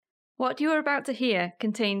What you are about to hear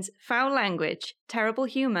contains foul language, terrible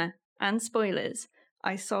humour, and spoilers.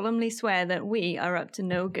 I solemnly swear that we are up to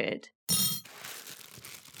no good.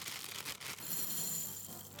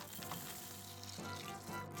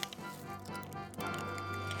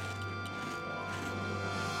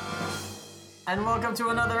 And welcome to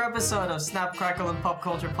another episode of Snap, Crackle, and Pop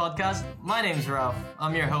Culture Podcast. My name's Ralph.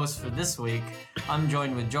 I'm your host for this week. I'm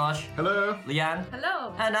joined with Josh. Hello. Leanne.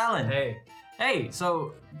 Hello. And Alan. Hey. Hey,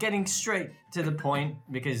 so getting straight to the point,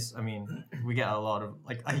 because, I mean, we get a lot of,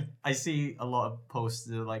 I see a lot of posts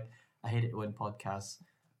that are like, I hate it when podcasts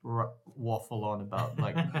waffle on about,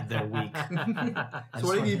 their week. So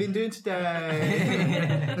what have you been doing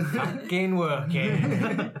today? Fucking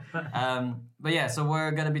working. But yeah, so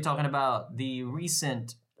we're going to be talking about the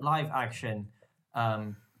recent live action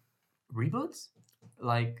reboots?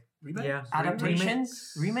 Yeah.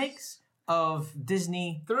 Adaptations? Remakes of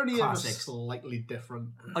Disney They're only classics. ever slightly different.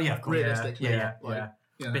 Oh yeah, of course. Realistically. Yeah. You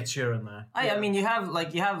know. Bits here and there. I mean, you have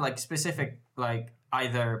specific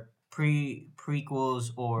either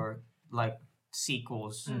prequels or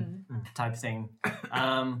sequels type thing.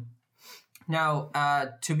 Now,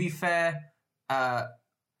 to be fair,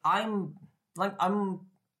 I'm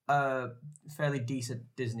a fairly decent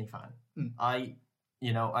Disney fan.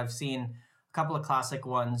 I've seen a couple of classic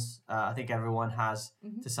ones. I think everyone has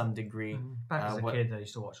to some degree. Back as a kid, I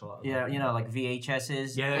used to watch a lot of them. Yeah, like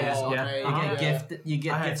VHSs. You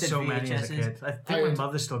get I had gifted so VHSs. many as a kid. I think my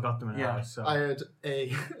mother still got them in her house. So. I had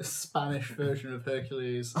a Spanish version of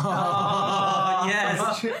Hercules. Oh,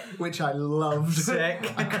 yes. Which I loved.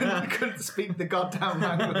 Sick. I couldn't speak the goddamn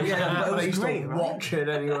language. Yeah, but it but I was used great, to right? watch it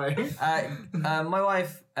anyway. My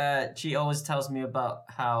wife, she always tells me about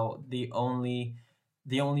how the only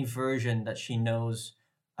version that she knows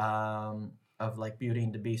of Beauty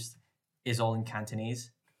and the Beast is all in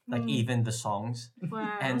Cantonese, even the songs.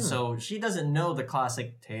 Wow. And so she doesn't know the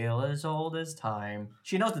classic "Tale as Old as Time."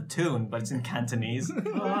 She knows the tune, but it's in Cantonese. Oh,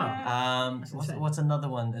 wow. What's another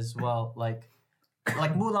one as well? Like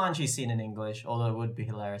Mulan, she's seen in English, although it would be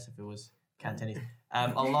hilarious if it was Cantonese. A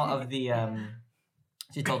lot of the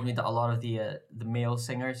she told me that a lot of the male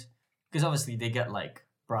singers, because obviously they get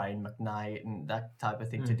Brian McKnight and that type of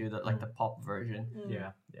thing to do that, the pop version.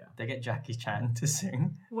 Yeah. They get Jackie Chan to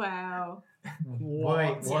sing. Wow.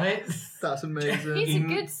 Wait, what? That's amazing. He's a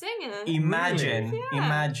good singer. Imagine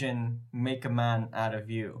Yeah. Make a Man Out of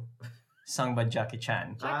You, sung by Jackie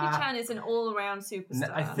Chan. Jackie Chan is an all-around superstar.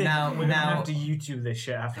 I think Now- we're going to have to YouTube this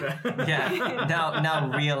shit after. Yeah.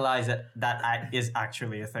 Now realize that is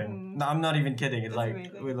actually a thing. No, I'm not even kidding. It's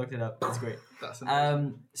amazing. we looked it up. It's great. That's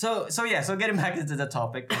amazing. So getting back into the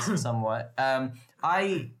topic somewhat.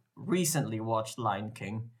 I recently watched Lion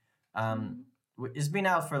King. It's been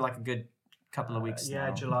out for a good couple of weeks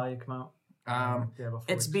now. July come out. about 4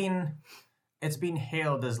 weeks. It's been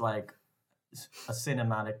hailed as a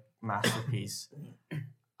cinematic masterpiece.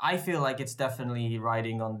 I feel like it's definitely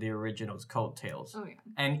riding on the original's coattails. Oh yeah.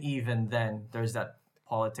 And even then, there's that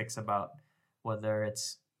politics about whether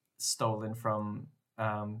it's stolen from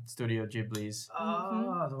Studio Ghibli's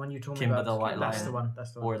The one you told me Kimba about. the White That's Lion. the one.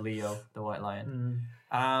 That's the one. or Leo the White Lion.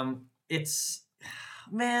 It's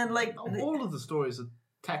All of the stories are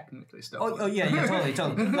technically still. Oh yeah, totally.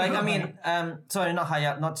 Sorry, not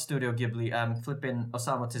Hayao, not Studio Ghibli. Flipping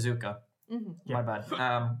Osamu Tezuka. My bad.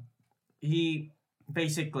 He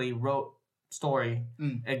basically wrote story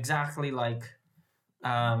exactly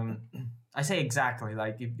I say exactly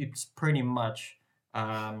it's pretty much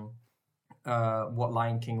what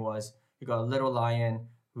Lion King was. You got a little lion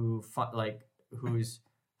whose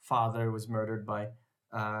father was murdered by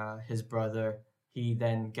his brother. He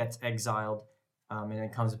then gets exiled, and then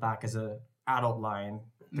comes back as a adult lion.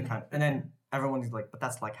 And then everyone's like, but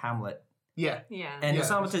that's like Hamlet. Yeah. Yeah. And Yeah.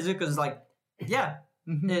 Osamu Tezuka's like, yeah,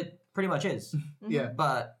 it pretty much is. Yeah.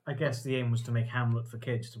 But I guess the aim was to make Hamlet for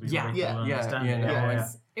kids to be Yeah, able yeah, to yeah, understand yeah, it. no, Yeah.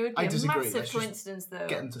 It would be I a disagree. massive Let's just coincidence, though.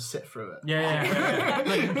 Get them to sit through it. Yeah.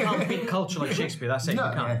 Like, you can't beat culture like Shakespeare. That's it. You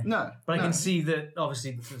can't. No. But I can see that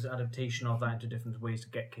obviously there's an adaptation of that into different ways to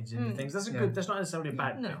get kids into things. That's that's not necessarily a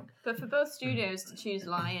bad No, thing. but for both studios to choose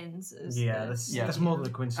lions as Yeah, the, that's more than a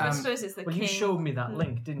I coincidence. suppose it's the Well, king. you showed me that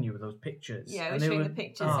link, didn't you, with those pictures? Yeah, we And they showed were- the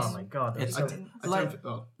pictures Oh in- my god, It's- that's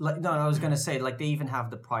no, I was gonna say they even have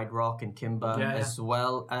the Pride Rock and Kimba Yeah, as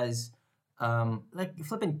well as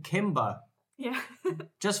flipping Kimba. Yeah.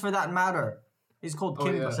 Just for that matter, he's called Oh,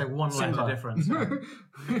 Kimba. yeah. It's like one letter Simba. difference.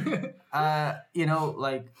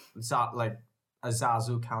 A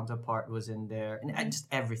Zazu counterpart was in there, and just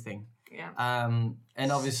everything. Yeah. And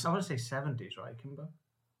I obviously, want to say 70s, right, Kimber?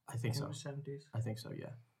 I think It so. was 70s. I think so. Yeah.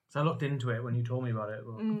 So I looked into it when you told me about it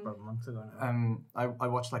about a month ago now. I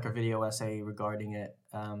watched like a video essay regarding it,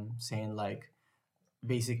 saying like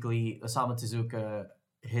basically Osamu Tezuka,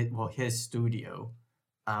 his studio,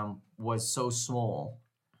 was so small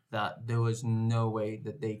that there was no way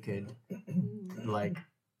that they could like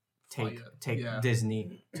take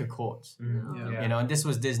Disney to court. Yeah. You know, and this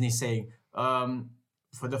was Disney saying,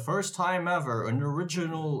 for the first time ever, an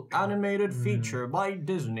original animated feature by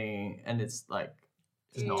Disney, and it's like.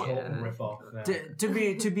 It's not. Total rip-off.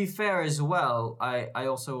 Yeah. To be fair as well, I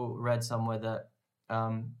also read somewhere that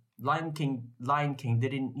Lion King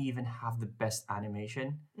didn't even have the best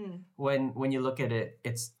animation. When you look at it,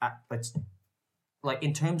 it's like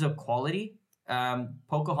in terms of quality,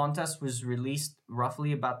 Pocahontas was released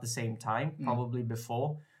roughly about the same time, probably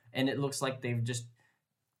before, and it looks like they've just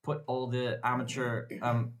put all the amateur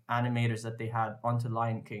animators that they had onto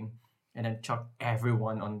Lion King. And then chuck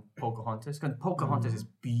everyone on Pocahontas, because Pocahontas is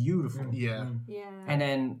beautiful. Yeah. And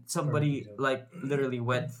then somebody like literally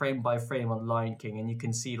went frame by frame on Lion King, and you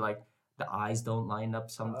can see like the eyes don't line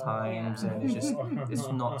up sometimes, and it's just it's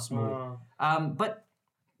not smooth. But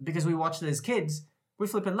because we watched it as kids, we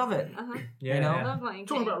flipping love it. Yeah, you know? I love Lion King.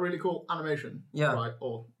 Talking about really cool animation. Yeah. Right,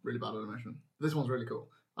 or really bad animation. This one's really cool.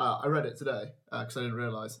 I read it today because I didn't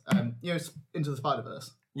realise. You know, Into the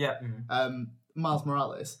Spider-Verse. Yeah. Miles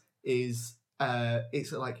Morales is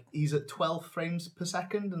it's like he's at 12 frames per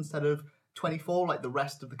second instead of 24 like the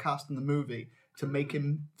rest of the cast in the movie to make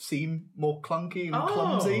him seem more clunky and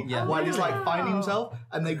clumsy while he's like finding himself,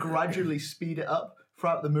 and they gradually speed it up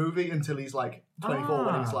throughout the movie until he's like 24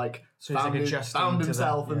 when he's like So he's, like, found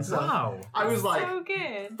himself and stuff. Wow. I was like So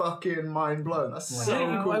good. fucking mind blown. That's so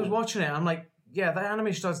Yeah, cool. I was watching it. I'm like, yeah, that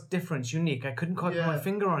animation does different. It's unique. I couldn't quite put my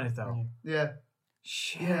finger on it though. Yeah.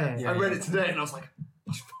 Shit. I read it today and I was like,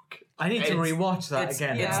 that's fucking. I need to rewatch that It's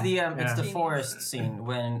again. it's the forest scene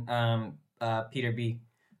when Peter B.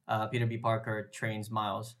 Parker trains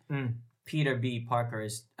Miles. Peter B. Parker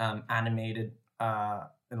is animated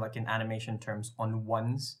like in animation terms on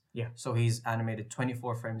ones. Yeah. So he's animated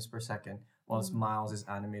 24 frames per second, whilst Miles is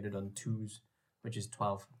animated on twos, which is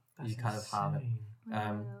 12. You kind of have it.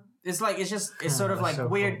 It's like it's sort of like so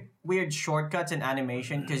weird shortcuts in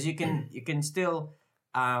animation, because you can still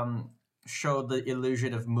show the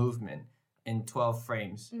illusion of movement in 12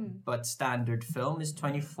 frames, but standard film is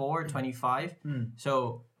 24, 25.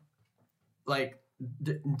 So like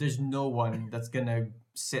there's no one that's gonna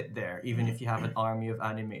sit there, even if you have an army of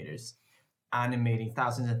animators animating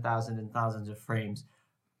thousands and thousands and thousands of frames,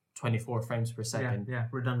 24 frames per second. Yeah,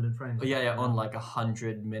 redundant frames. On like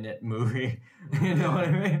 100-minute movie. You know what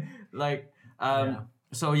I mean? Like,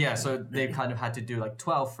 so they kind of had to do like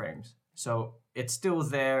 12 frames. So it's still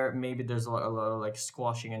there. Maybe there's a lot of like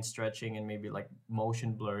squashing and stretching and maybe like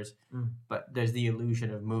motion blurs, but there's the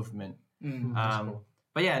illusion of movement.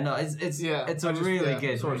 But yeah, no, it's a really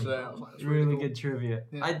good, saw it today, I was like, it's really cool. good trivia.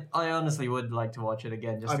 Yeah. I honestly would like to watch it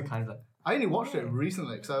again, just to kind of like. I only watched it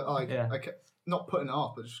recently because I kept not putting it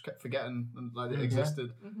off, but just kept forgetting like it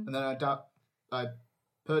existed. And then I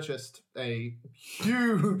purchased a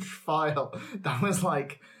huge file that was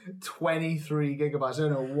like 23 gigabytes. I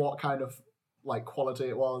don't know what kind of like quality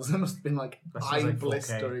it was. It must have been like eye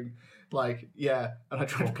blistering. Like, yeah, and I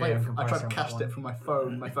tried to play it. I tried to cast it from my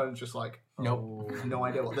phone. My phone's just like, Nope. no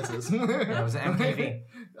idea what this is. It was an MTV.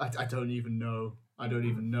 I don't even know. I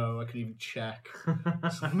can even check.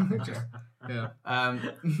 Just, yeah.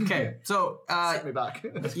 Okay, so Set me back.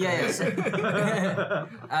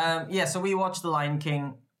 So we watched The Lion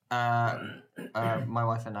King, my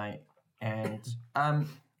wife and I, and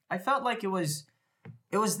I felt like it was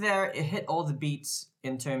there. It hit all the beats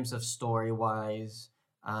in terms of story wise.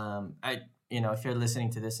 If you're listening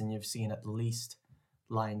to this and you've seen at least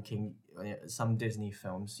Lion King, some Disney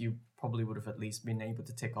films, you probably would have at least been able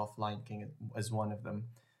to tick off Lion King as one of them.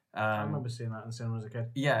 I remember seeing that in cinema as a kid.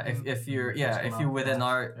 Yeah, if you're within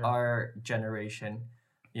our generation,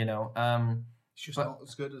 you know. It's just not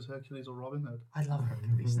as good as Hercules or Robin Hood. I love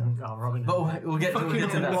Hercules though. Oh, Robin Hood. But we'll get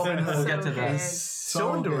to that. Robin Hood. We'll get to that.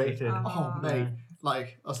 So underrated. Oh, mate.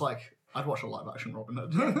 Like, I was like, I'd watch a live action Robin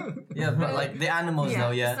Hood. Yeah, but like the animals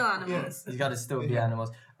though, Still animals. You gotta still be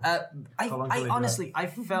animals. I honestly, I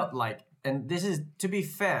felt like, and this is to be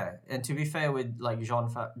fair with like John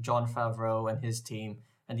Favreau and his team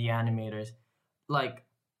and the animators, like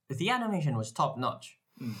the animation was top notch.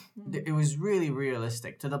 It was really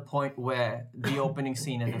realistic to the point where the opening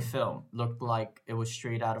scene in the film looked like it was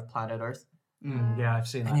straight out of Planet Earth. Yeah, I've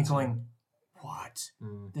seen that. And you're going, what?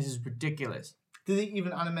 This is ridiculous. Did they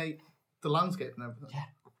even animate the landscape and everything? Yeah.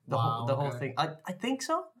 The whole thing. I think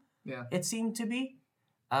so. Yeah. It seemed to be.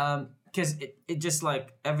 because it just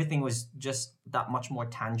like everything was just that much more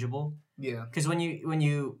tangible. Yeah. Because when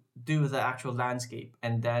you do the actual landscape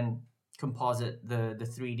and then composite the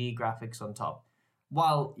 3D graphics on top,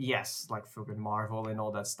 while yes, like friggin' Marvel and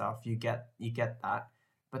all that stuff, you get that,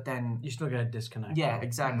 but then You still get a disconnect. yeah,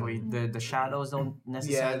 exactly. The shadows don't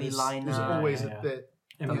necessarily line there's up. always yeah. a bit.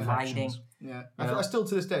 The Imperfections. lighting. Yeah. Yeah. I still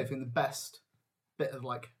to this day think the best bit of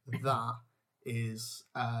like that is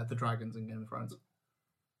the dragons in Game of Thrones.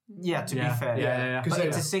 Yeah, to be fair. Yeah. Because But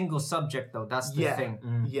it's it's a single subject though. That's the Yeah.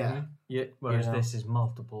 thing. Yeah. Yeah. Whereas you know? this is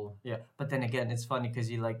multiple. Yeah, but then again, it's funny because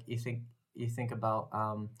you think about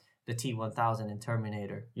the T-1000 in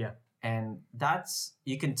Terminator. Yeah. And that's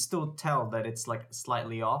you can still tell that it's like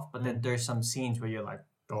slightly off, but then there's some scenes where you're like,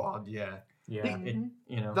 God, yeah, Yeah. it,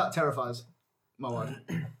 you know, That terrifies my wife.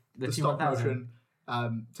 the Stop T-1000. motion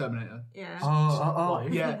Terminator. Yeah. Oh.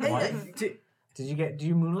 Yeah. Why? Do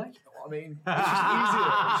you moonlight? I mean,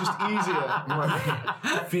 it's just easier.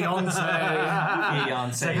 Fiance.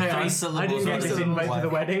 Beyonce, three syllables. I didn't get this invite to the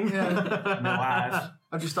wedding. No ass.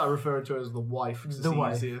 I just started referring to her as the wife because The it's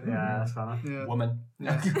wife. easier. Yeah, that's fine. Yeah. Woman.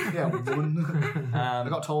 Yeah, woman. I Um,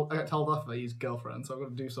 got told off by his girlfriend, so I've got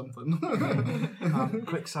to do something.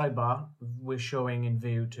 Quick sidebar: we're showing in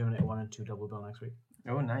View Terminator 1 and 2 Double Bill next week.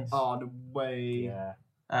 oh, nice. Oh, no way.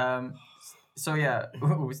 Yeah. So yeah,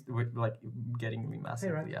 we're like getting me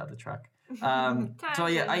massively out of the track. So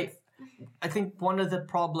yeah, I think one of the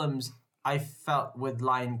problems I felt with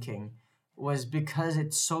Lion King was because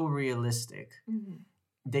it's so realistic.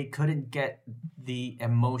 They couldn't get the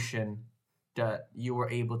emotion that you were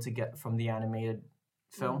able to get from the animated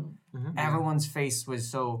film. Everyone's face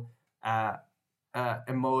was so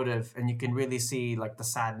emotive, and you can really see like the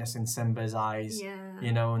sadness in Simba's eyes. Yeah.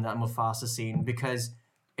 You know, in that Mufasa scene, because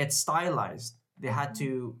it's stylized. They had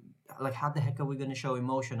to, like, how the heck are we going to show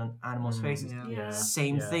emotion on animals' faces? Yeah.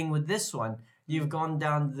 Same Yeah. thing with this one. You've gone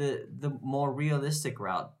down the more realistic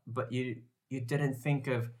route, but you didn't think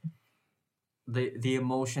of the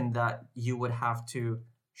emotion that you would have to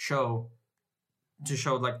show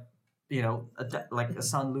like, you know, like a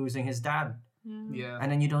son losing his dad. Yeah.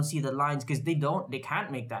 And then you don't see the lines because they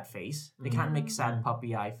can't make that face. They can't make sad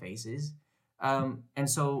puppy eye faces. And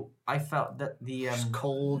so I felt that the Just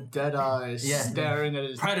cold, dead eyes Yeah. staring at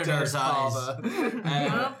his Predator's dead eyes. father.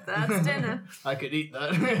 Well, that's dinner. I could eat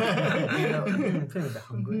that. I'm feeling a bit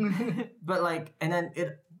hungry. but like, and then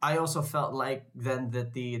I also felt like then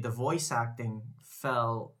that the voice acting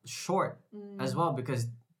fell short as well, because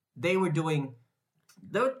they were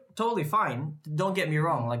totally fine. Don't get me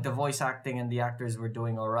wrong, like the voice acting and the actors were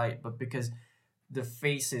doing all right, but because the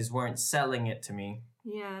faces weren't selling it to me,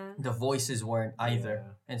 Yeah. the voices weren't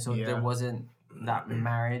either, and so Yeah. there wasn't that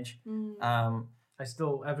marriage. I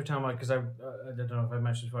still, every time because I don't know if I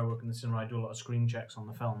mentioned before, I work in the cinema, I do a lot of screen checks on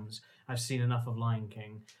the films. I've seen enough of Lion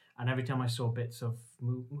King, and every time I saw bits of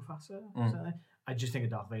Mufasa, I just think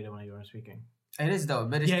of Darth Vader when I hear him speaking. It is though,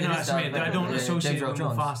 but it's, Yeah, it no, is that's me. Darth I Vader. don't Yeah, associate James it Earl with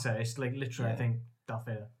Jones. Mufasa. It's like literally, I Yeah. think Darth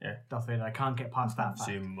Vader. Yeah. Darth Vader. I can't get past that fact.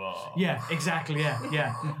 Simba. Yeah, exactly.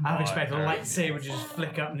 Yeah. I've expected a lightsaber to just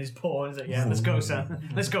flick up in his paw and it's like, yeah, let's go, son.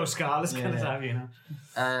 Let's go, Scar. Let's get this out, you know.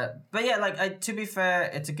 But yeah, like to be fair,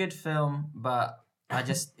 it's a good film, but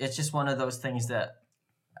it's just one of those things that,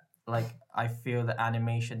 like, I feel that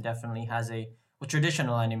animation definitely has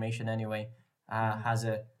traditional animation anyway, has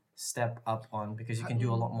a step up on, because you can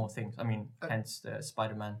do a lot more things. I mean, hence the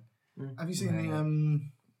Spider-Man. Have you seen the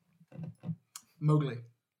Mowgli?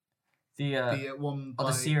 The one the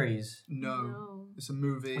by- series. No, it's a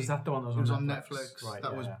movie. Was that the one that was It on was on Netflix? Netflix. Right,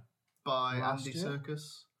 That was yeah. by Last Andy year?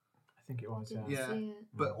 Serkis. I think it was, yeah. Yeah, See it.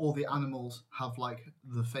 but all the animals have like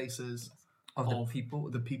the faces Of the of people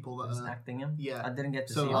the people that who's are. acting him. Yeah. I didn't get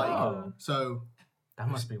to So see like, it. Oh. so That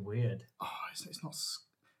must be weird. it's not.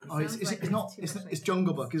 Sounds It's like not. too much like It's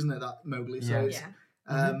Jungle Book, isn't it? That Mowgli. So Yeah. it's,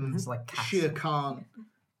 Yeah. It's like cats. Shere Khan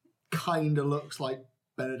kind of looks like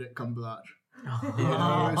Benedict Cumberbatch. Oh. You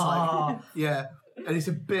know, it's like, yeah, and it's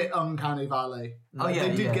a bit uncanny valley. Oh, yeah,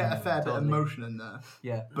 they did yeah, get a fair bit of totally. motion in there,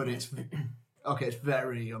 Yeah. but it's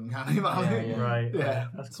very uncanny valley. Yeah. Right. Yeah.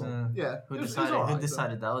 That's cool. Yeah, Who it was decided? alright, Who but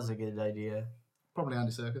decided that was a good idea? Probably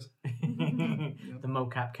Andy Serkis. The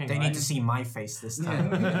mocap king. They right? need to see my face this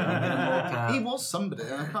time. Yeah. I'm gonna mocap. He was somebody.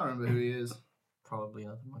 I can't remember who he is. Probably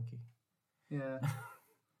not the monkey. Yeah.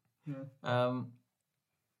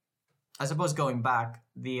 I suppose going back,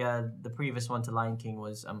 the previous one to Lion King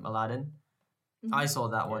was Aladdin. I saw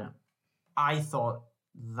that one. Yeah. I thought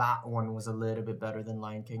that one was a little bit better than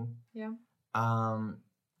Lion King. Yeah. Um,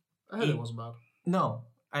 I heard it wasn't bad. no,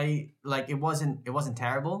 it wasn't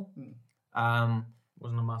terrible.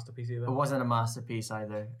 Wasn't a masterpiece either. It wasn't a masterpiece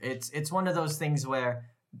either. It's one of those things where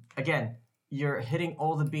again, you're hitting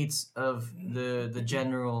all the beats of the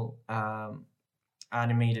general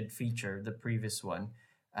animated feature, the previous one,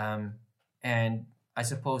 and I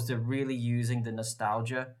suppose they're really using the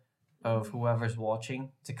nostalgia of whoever's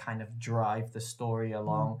watching to kind of drive the story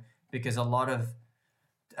along, because a lot of,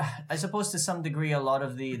 I suppose to some degree, a lot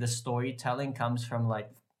of the storytelling comes from like,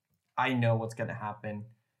 I know what's gonna happen,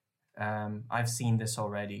 I've seen this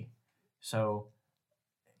already, so,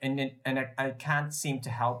 and I can't seem to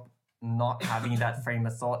help not having that frame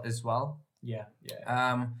of thought as well. Yeah.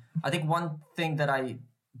 I think one thing that I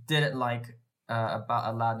didn't like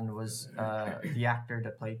about Aladdin was the actor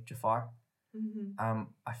that played Jafar.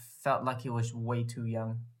 I felt like he was way too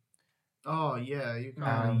young. Oh yeah, you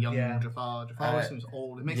can't young Jafar. Jafar always seems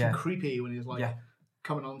old. It makes him creepy when he's like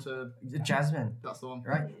coming on to Jasmine. That's the one.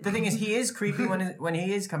 Right. The thing is, he is creepy when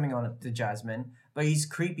he is coming on to Jasmine, but he's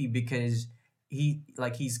creepy because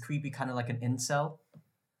he's creepy, kind of like an incel,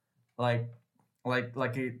 like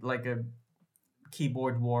a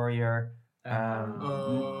keyboard warrior.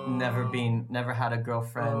 Never had a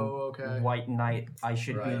girlfriend. White knight. I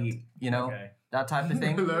should be, that type of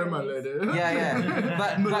thing. Hello, my lady. Yeah.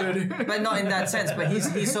 But not in that sense. But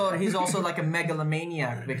he's also like a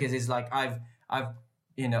megalomaniac, because he's like, I've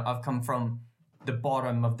come from the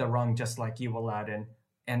bottom of the rung just like you, Aladdin,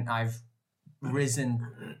 and I've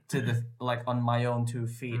risen to the on my own 2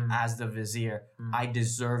 feet as the vizier. I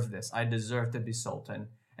deserve this. I deserve to be sultan.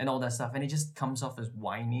 And all that stuff, and he just comes off as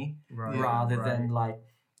whiny rather than like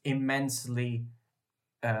immensely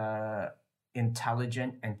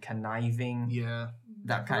intelligent and conniving. Yeah,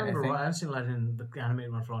 that kind of thing. I've seen Aladdin, the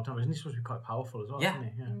animated one, for a long time. Isn't he supposed to be quite powerful as well? Yeah,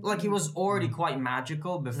 isn't he? like he was already quite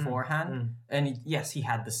magical beforehand, and yes, he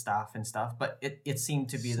had the staff and stuff, but it seemed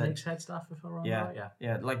to be Snake's head staff, if I'm wrong. Yeah.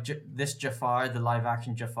 Like this Jafar, the live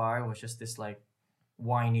action Jafar, was just this like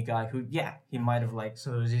whiny guy who, he might have like.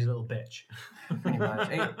 So he's his little bitch. Pretty much.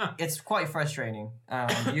 It's quite frustrating.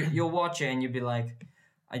 You'll watch it and you'll be like,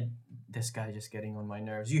 this guy just getting on my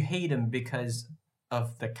nerves. You hate him because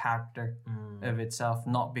of the character of itself,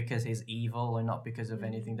 not because he's evil or not because of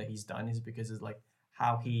anything that he's done. It's because it's like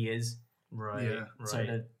how he is. Right. Sort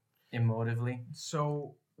of emotively.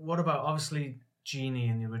 So what about, obviously, Genie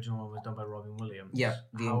in the original one was done by Robin Williams. Yeah,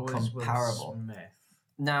 the incomparable. Will Smith?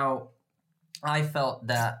 Now, I felt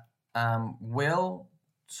that Will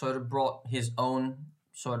sort of brought his own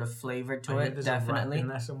sort of flavor to it, definitely. A rap in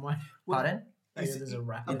there somewhere. Pardon? There's a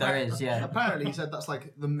rap. There is, yeah. Apparently, he said that's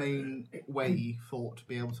like the main way he thought to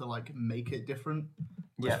be able to like make it different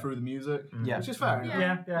was through the music. Yeah, which is fair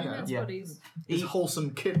enough. Yeah. It's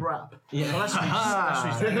wholesome kid rap. Yeah, well, that's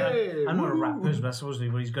I'm not a rap person, but that's supposedly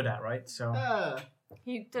what he's good at, right? So.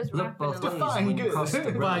 He does Look rap both in a lot. ways when you cross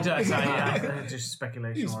the road. Just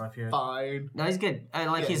speculation. He's or if you're... fine. No, he's good. I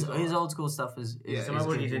like his old school stuff is So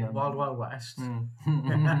what he did, Wild Wild West.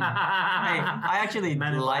 I actually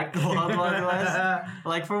like Wild Wild West.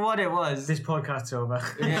 Like for what it was. This podcast's over.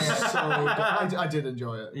 I did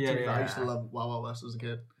enjoy it. Yeah. I used to love Wild Wild West as a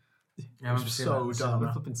kid. Yeah, I'm so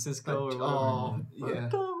dumb. Flipping Cisco or whatever. Yeah.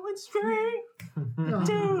 Going straight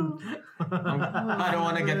to. I don't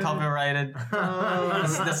want to get copyrighted.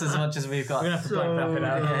 This is as much as we've got. We're gonna have to wrap it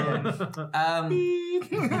out.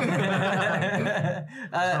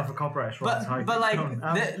 It's not for copyright. But like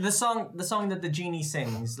the song that the genie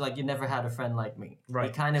sings, like "You Never Had a Friend Like Me."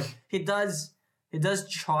 Right. He does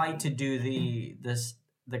try to do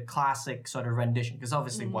the classic sort of rendition, because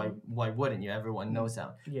obviously why wouldn't you? Everyone knows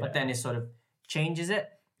that. Yeah. But then it sort of changes it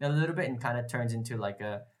a little bit and kind of turns into like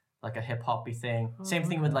a hip hoppy thing. Same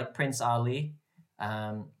thing with like Prince Ali.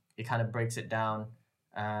 It kind of breaks it down.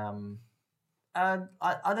 Other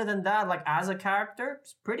than that, like as a character,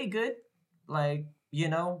 it's pretty good. Like,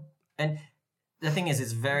 and the thing is,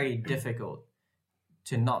 it's very difficult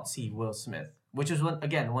to not see Will Smith, which is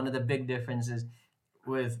one of the big differences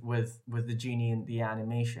with the genie in the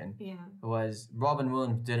animation. Yeah. Was Robin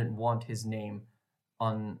Williams didn't want his name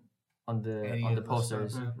on the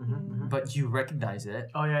posters, but you recognize it.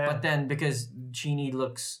 Oh yeah. But then because Genie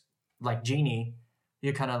looks like Genie,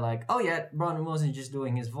 you're kind of like, oh yeah, Robin Williams is just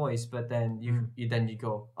doing his voice. But then you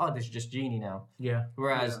go, oh, this is just Genie now. Yeah.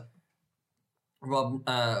 Whereas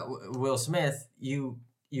Will Smith, you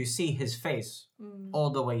see his face all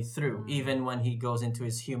the way through, even when he goes into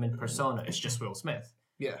his human persona. It's just Will Smith.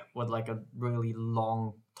 Yeah. With like a really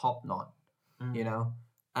long top knot,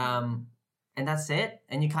 and that's it.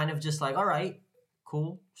 And you kind of just like, all right,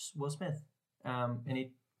 cool, Will Smith. And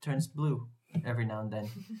he turns blue every now and then.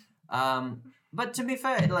 But to be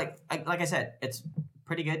fair, like I said, it's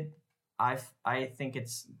pretty good. I think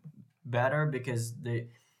it's better because the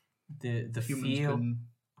humans feel.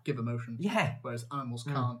 give emotion. Yeah. Whereas animals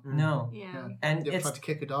can't. No. Yeah. And You ever it's tried to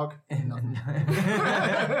kick a dog? Nothing.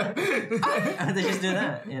 they just do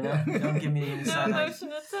that, you know. Don't give me the No inside.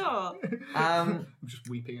 emotion at all. I'm just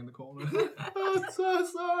weeping in the corner. Oh, I'm so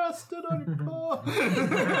sorry, I stood on your paw.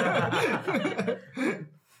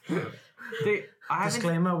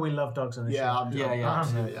 Disclaimer: we love dogs on the Yeah, show. I'm joking. Yeah.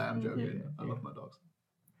 Absolutely, I'm joking. I love my dogs.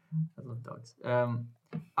 I love dogs.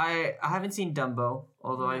 I haven't seen Dumbo,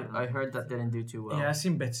 although I heard that didn't do too well. Yeah, I've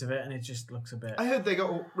seen bits of it, and it just looks a bit. I heard they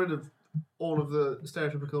got rid of all of the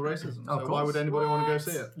stereotypical racism. Of So why would course. anybody want to go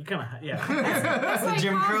see it? You kind of, yeah. That's like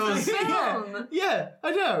Jim half the Crow's- film. Yeah,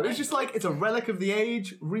 I know. It's just like it's a relic of the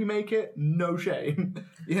age. Remake it, no shame.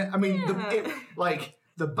 Yeah, I mean,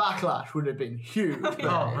 the backlash would have been huge.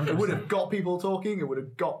 Oh, It would have got people talking. It would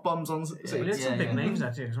have got bums on seats. But there's some big yeah. names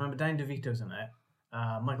actually. Because remember, Danny DeVito's in it,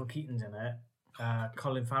 Michael Keaton's in it,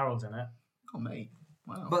 Colin Farrell's in it. Oh, mate.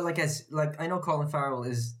 Wow. But I know Colin Farrell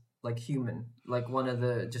is like human, like one of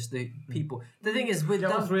the people. The thing is with Yeah,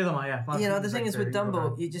 all Dumbo, three of them are. Yeah. you know, the thing is with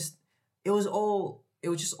Dumbo, it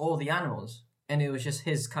was just all the animals, and it was just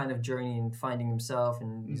his kind of journey in finding himself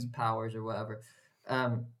and his powers or whatever.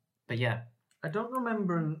 But yeah, I don't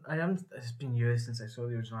remember. It's been years since I saw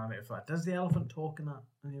the original animated film. Does the elephant talk in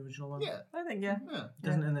the original one? Yeah. I think yeah.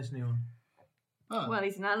 Doesn't in this new one. Oh. Well,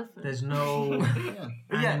 he's an elephant. There's no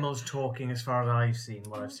Yeah. animals talking as far as I've seen.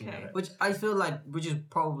 What I've seen of Okay. it. Which I feel which is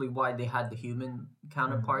probably why they had the human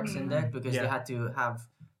counterparts in there, because they had to have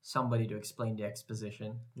somebody to explain the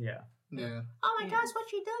exposition. Yeah. Yeah. Oh my gosh,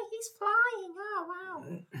 what you doing? He's flying! Oh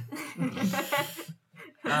wow!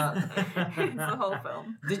 It's the whole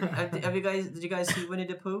film. Did you guys see Winnie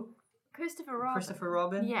the Pooh? Christopher Robin. Christopher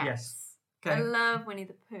Robin? Yes. Yes. Okay. I love Winnie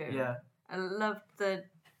the Pooh. Yeah. I loved the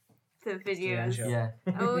videos. show. Yeah.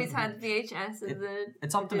 I always had VHS of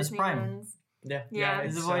It's the Optimus Disney Prime. ones. Yeah. Yeah.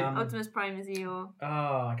 It's, Is it what- Optimus Prime is Eeyore. oh,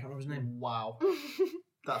 I can't remember his name. Wow.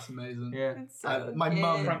 That's amazing. Yeah. It's so My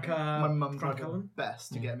mum, good. my mum Frank tried her Allen?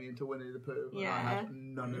 best to get me into Winnie the Pooh, and I Yeah. had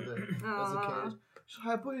none of it as a Aw. kid. She's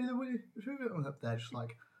like, I put you in the Winnie the Pooh. I'm up there just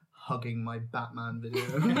like hugging my Batman video.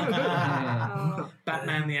 Oh.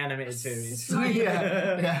 Batman the animated series.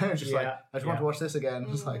 yeah. Just like Yeah. I just want to watch this again.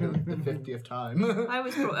 It's like the 50th time. I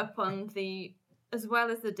was brought up on as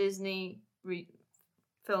well as the Disney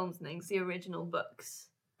films and things, the original books.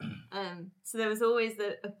 So there was always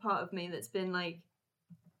a part of me that's been like,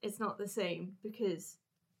 it's not the same, because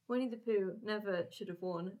Winnie the Pooh never should have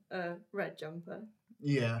worn a red jumper.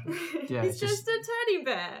 Yeah. Yeah, He's it's just a teddy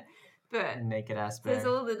bear. But naked ass there's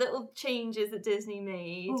bear. all the little changes that Disney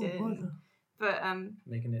made, but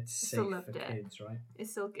Making it Still safe loved for it. kids, right?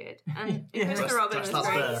 it's still good. And Yeah. Christopher Robin was That's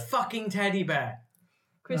great. fair. Fucking teddy bear.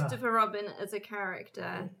 Christopher Robin as a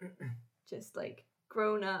character, just like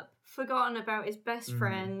grown up, forgotten about his best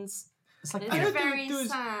friends. It's like It's I heard very there was,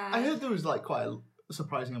 sad. I heard there was like quite a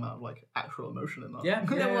surprising amount of like actual emotion in that. Yeah.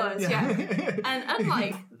 There was, yeah. Yeah. And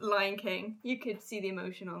unlike Lion King, you could see the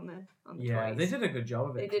emotion on the Yeah, toys. they did a good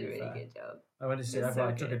job of it. They to did a be really fair. good job. I went to see It's it. so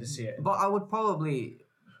I took good. it to see it. But I would probably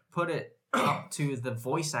put it up to the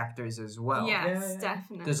voice actors as well. Yes, yeah.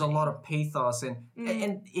 definitely. There's a lot of pathos and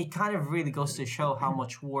it kind of really goes to show how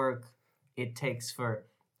much work it takes for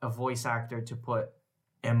a voice actor to put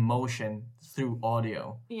emotion through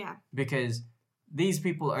audio, Yeah. because these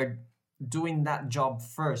people are doing that job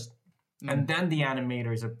first and then the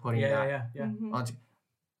animators are putting that yeah. Mhm. onto,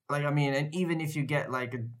 like, I mean, and even if you get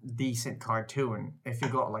like a decent cartoon, if you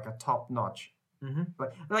got like a top notch,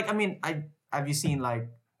 like I mean, have you seen like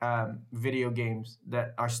video games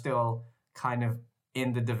that are still kind of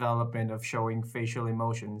in the development of showing facial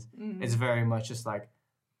emotions? It's very much just like,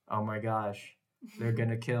 oh my gosh, they're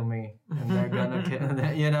gonna kill me, and they're gonna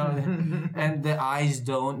kill, you know, and the eyes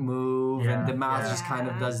don't move, and the mouth just kind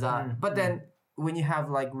of does that. But then when you have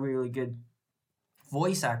like really good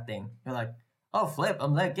voice acting, you're like, oh flip,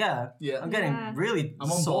 I'm like, I'm getting really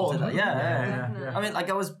I'm on sold to board. that. Yeah. Definitely. I mean, like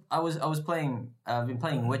I was playing. I've been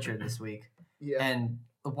playing Witcher this week, Yeah. and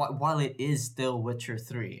while it is still Witcher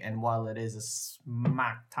 3, and while it is a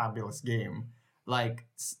smack-tabulous game, like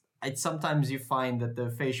sometimes you find that the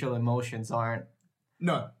facial emotions aren't.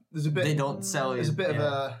 No, there's a bit. They don't sell you. There's a bit of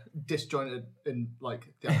a disjointed in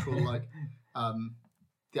like the actual like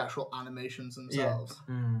the actual animations themselves.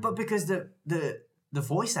 But because the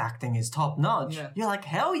voice acting is top notch, you're like,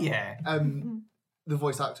 hell yeah. The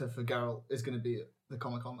voice actor for Geralt is going to be at the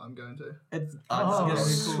Comic-Con that I'm going to. It's Oh, gonna be cool.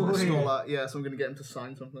 sweet. Stole that, yeah, so I'm going to get him to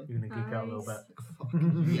sign something. You're gonna geek out a little bit.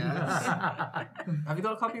 Nice. Yes. Have you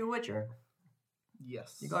got a copy of Witcher?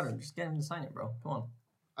 Yes. You got him. Just get him to sign it, bro. Come on.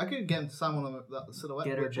 I could get him to sign one of that silhouette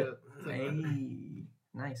Get her Witcher to. thing.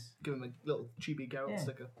 Nice. Give him a little chibi Geralt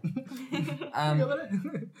sticker.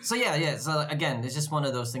 So yeah. So again, it's just one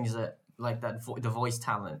of those things that like that the voice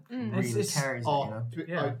talent really carries it. You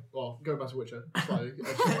know. Going back to Witcher slightly.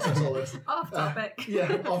 I saw this. Off topic.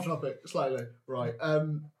 Off topic slightly. Right.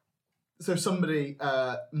 So somebody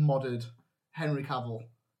modded Henry Cavill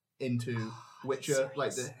into Witcher,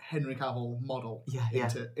 like the Henry Cavill model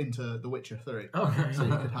into The Witcher 3. Okay. So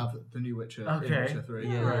you could have the new Witcher in Witcher 3.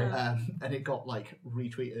 Yeah. Right. And it got like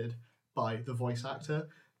retweeted by the voice actor.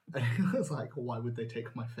 And it was like, why would they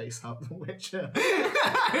take my face out of The Witcher?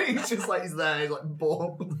 He's just like, he's there, he's like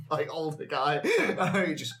bald, like older guy.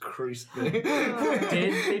 He just creased me. Did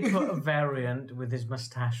they put a variant with his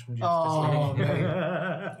mustache from Justice League?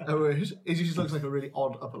 Mate. He just looks like a really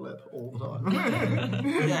odd upper lip all the time.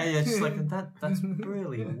 yeah, just like that's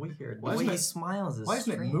really weird. The way he smiles is why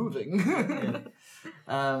isn't strange. it moving?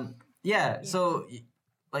 So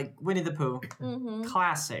like Winnie the Pooh,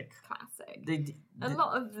 classic. A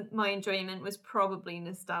lot of my enjoyment was probably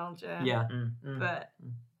nostalgia. Yeah. But,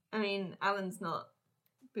 I mean, Alan's not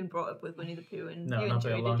been brought up with Winnie the Pooh and No, you not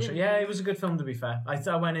by a enjoyed long it, shot. didn't Yeah, you? it was a good film to be fair.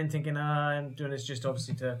 I went in thinking, I'm doing this just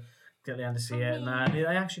obviously to get Leanne to see it, and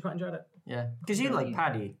I actually quite enjoyed it. Yeah. Because you like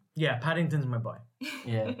Paddy. Yeah, Paddington's my boy.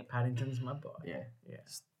 Yeah. Paddington's my boy. Yeah.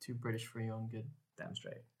 Yes. Too British for your own good. Damn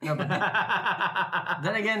straight. No, but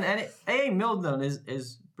then again, A. Milton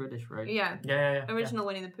is British, right? Yeah. Yeah. Original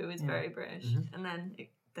Winnie the Pooh is very British. And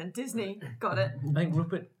then Disney got it. I think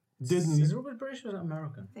Rupert Disney. Is Rupert British or is it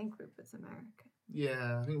American? I think Rupert's American.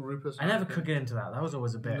 Yeah, I think Rupert's I never could get into that. That was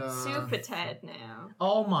always a bit. No. Super Ted now.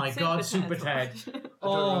 Oh my god, Super Ted. I don't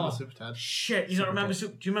Oh remember Super Ted. shit! You don't remember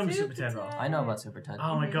Super? Do you remember Super Ted? Rob? I know about Super Ted.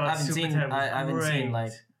 Oh my god, I haven't Super seen. Ted was I haven't great. seen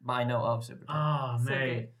like, but I know of Super Ted. Oh So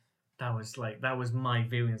mate, good. that was my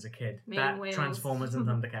viewing as a kid. Me that and Wales. Transformers and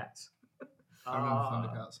Thundercats. I remember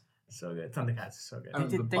Thundercats. So good. Thundercats is so good. I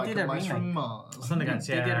remember They did a Mice from remake. Mars. Thundercats,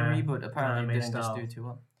 They yeah. did a reboot. Apparently, it Anime didn't just style. do too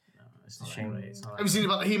well. No, it's not shame. that great. It's not Have you seen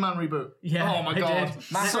about the He-Man reboot? Yeah, Oh my I god. did.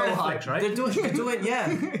 So Netflix, hyped. right? They're doing it. Yeah,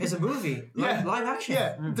 it's a movie. Yeah. Live action.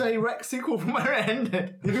 Yeah, direct sequel from where it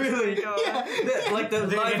ended. Really? Yeah. Like the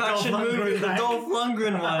They live get Dolph action Lundgren movie, the back. Dolph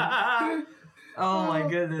Lundgren one. Oh my I'm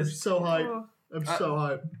goodness. so hyped. I'm so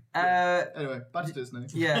hyped. Anyway, back to Disney.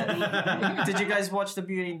 Yeah. Did you guys watch the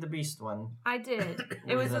Beauty and the Beast one? I did.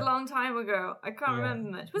 It was a long time ago. I can't Yeah.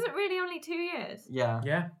 remember much. Was it really only 2 years? Yeah.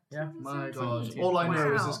 Yeah. My 2017. god. All I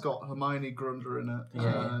know is Wow. it's got Hermione Grunder in it.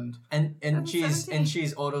 Yeah. And And she's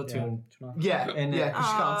 2017. auto-tuned. yeah, In it. yeah, because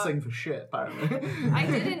she can't Aw. sing for shit, apparently.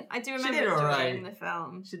 I do remember did alright. enjoying the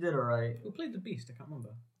film. She did alright. Who played the Beast? I can't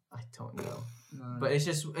remember. I don't know. No. But it's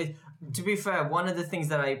just, to be fair, one of the things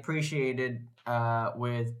that I appreciated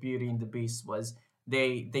with Beauty and the Beast was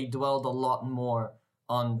they dwelled a lot more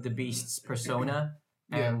on the Beast's persona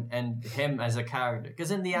and him as a character.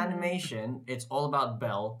 Because in the animation, it's all about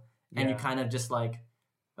Belle, and you Yeah. kind of just like,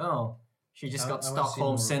 oh, she just got I wanna see Stockholm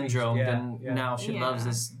more of Beast. syndrome, Yeah, and yeah. now she loves Yeah.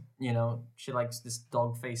 this, she likes this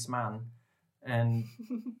dog-faced man. And,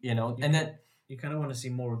 and then... You kind of want to see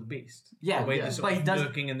more of the Beast. Yeah, the way yeah. they're sort But of he does-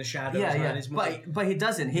 lurking in the shadows. Yeah, and yeah. it's more- But he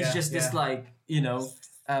doesn't. He's Yeah, just this yeah. like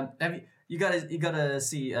you gotta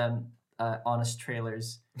see honest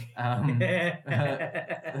trailers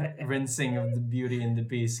rinsing of the Beauty and the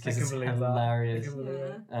Beast because I can it's believe that. hilarious. I can believe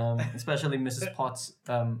that. Yeah. Especially Mrs. Potts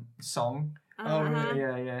song. Oh, really?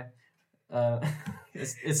 Uh-huh. Yeah.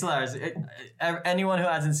 It's hilarious. Anyone who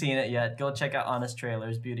hasn't seen it yet, go check out honest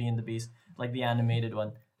trailers. Beauty and the Beast, like the animated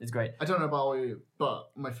one. It's great. I don't know about you, but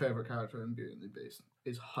my favourite character in Beauty and the Beast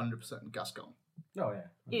is 100% Gaston. Oh, yeah.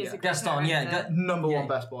 He is a good Gaston, yeah. character. Number Yeah. one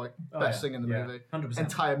best boy. Oh, best yeah. thing in the Yeah. movie. 100%.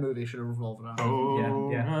 Entire movie should have revolved around.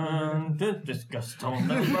 Just Gaston.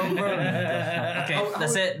 Okay,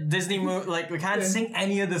 that's it. Disney movie. Like we can't sing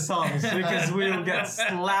any of the songs because we'll get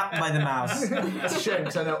slapped by the mouse. It's a shame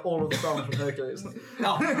because I know all of the songs from Hercules. Oh,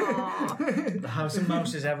 Aw. The House of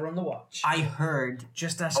Mouse is ever on the watch. I heard.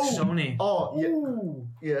 Just ask Sony. Oh, yeah. Ooh.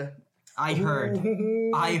 Yeah. I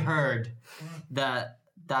heard that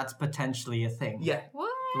that's potentially a thing. Yeah. What?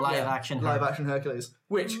 Live action. Live action Hercules,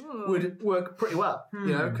 which Ooh. would work pretty well,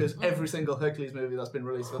 because every single Hercules movie that's been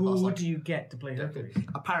released for the past, Who do you get to play Hercules?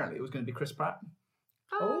 apparently it was going to be Chris Pratt.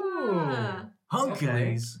 Ah.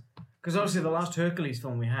 Hercules. Because obviously the last Hercules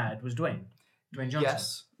film we had was Dwayne Johnson.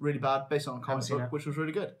 Yes, really bad, based on a comic seen book, it. which was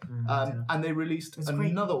really good. haven't seen And they released It's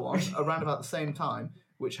great. another one around about the same time,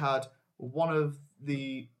 which had one of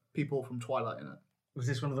the people from Twilight in it. Was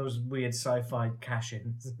this one of those weird sci-fi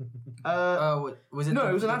cash-ins? Was it? No,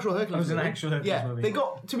 it was an actual Hercules. It was an movie. actual Hercules yeah, movie. they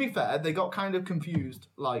got. To be fair, they got kind of confused,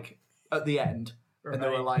 like at the end, and they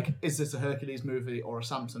were Right. like, "Is this a Hercules movie or a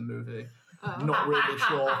Samson movie?" Not really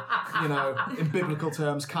sure. You know, in biblical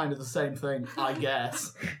terms, kind of the same thing, I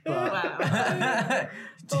guess. But Wow.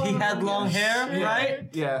 He had long hair, right?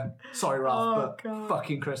 yeah, sorry, Ralph, but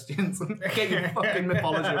fucking Christians, get your fucking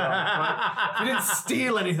mythology right? You didn't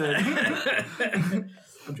steal anything.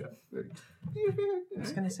 I'm joking. I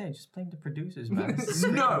was gonna say, just blame the producers, man.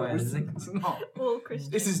 No, it's not. All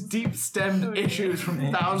Christians. This is deep-stemmed issues from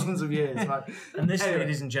thousands of years. Right? And this, Anyway.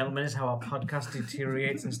 ladies and gentlemen, is how our podcast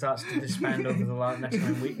deteriorates and starts to disband over the next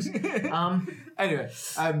 9 weeks. Anyway,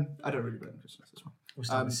 I don't really blame Christians this one. We're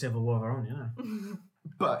starting a civil war of our own, you know.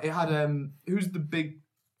 But it had who's the big?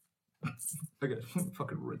 Okay,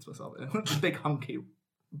 fucking rinse myself. The big hunky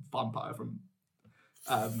vampire from.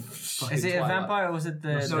 Is it a Twilight. vampire or was it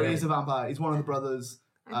the? No, he's a vampire. He's one of the brothers.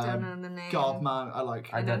 I don't know the name. God, man, I like.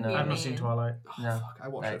 I don't know. I've not seen Twilight. Oh, No. fuck, I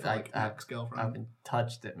watched it for like ex-girlfriend. I haven't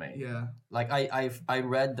touched it, mate. Yeah. Like I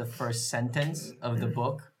read the first sentence of the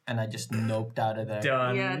book and I just noped out of there.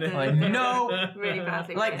 Done. Yeah, the- Like no. Really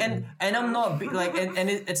badly. Like and I'm not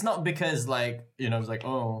it's not because like you know it's like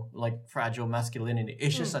oh like fragile masculinity.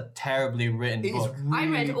 It's just a terribly written It is book. really, I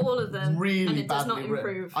read all of them, really and it does not badly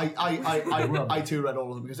written. improve. I too read all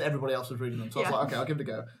of them because everybody else was reading them. So I was Yeah. like, okay, I'll give it a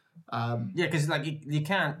go. Yeah, because like you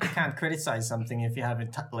can't criticize something if you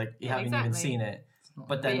haven't haven't even Exactly. seen it. But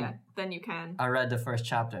But then yeah, then you can. I read the first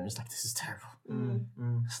chapter and it's like this is terrible.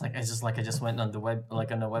 It's just like I just went on the web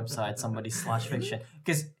like on a website somebody /fiction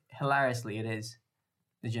because hilariously it is.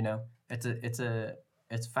 Did you know it's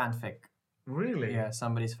fanfic? Really? Yeah,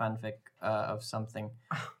 somebody's fanfic of something.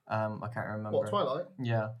 I can't remember. What, Twilight?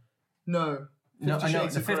 Yeah. No. No, I know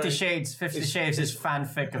Shades the of 50 Grey. Shades. 50 Shades is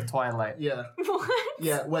fanfic of Twilight. Yeah. What?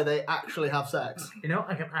 Yeah, where they actually have sex. You know,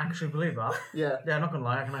 I can actually believe that. Yeah. Yeah, I'm not gonna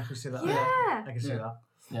lie, I can actually see that. Yeah. I can see Yeah. that.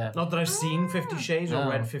 Yeah. Not that I've seen 50 Shades or No.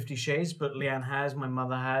 read 50 Shades, but Leanne has, my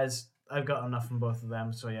mother has. I've got enough from both of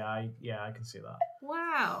them, so yeah, I can see that.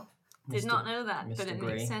 Wow. Did Mr. not know that, but Mr. it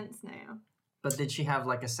Grey. makes sense now. But did she have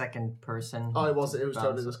like a second person? Oh, it was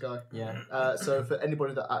totally this guy. Yeah. So for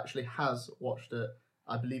anybody that actually has watched it,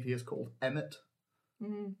 I believe he is called Emmett.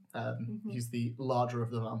 He's the larger of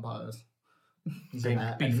the vampires. Big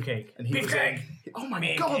Beefcake. And he was Beefcake! oh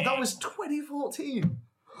my god, that was 2014.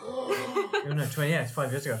 Oh, no, 20, yeah, it's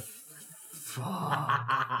 5 years ago.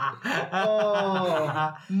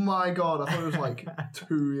 Oh my god, I thought it was like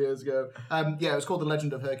 2 years ago. Yeah, it was called The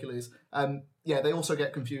Legend of Hercules. Yeah, they also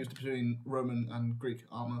get confused between Roman and Greek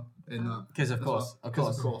armor in that. Because of as course, well. of 'Cause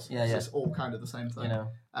course. of course. Yeah, yeah. It's all kind of the same thing. You know,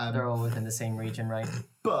 they're all within the same region, right?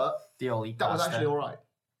 But They all eat that was pasta. actually alright.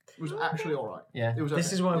 It was actually alright. Yeah. It was This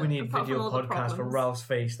okay. is why we Yeah. need Apart from video all the podcast for problems. Ralph's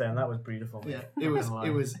face then. That was beautiful. Yeah, Not it was gonna lie.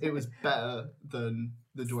 it was better than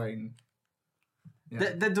the Dwayne. Yeah.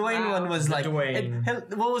 The Dwayne Wow. one was The like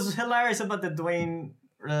Dwayne. what was hilarious about the Dwayne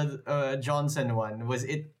Johnson one was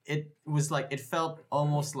it was like it felt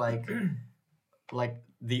almost like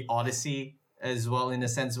the Odyssey as well in a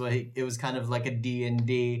sense where it was kind of like a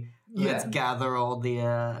D&D. Let's Yeah. gather all the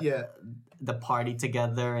Yeah. the party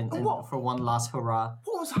together and what- for one last hurrah.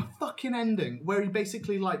 What was that fucking ending where he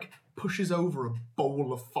basically like pushes over a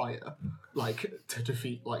bowl of fire like to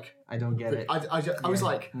defeat like I don't get it. I was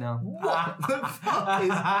like No. what the fuck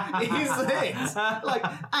is this? Like,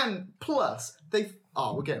 and plus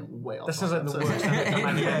we're getting way off. This is like the topic, worst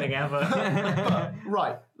ending ever. But,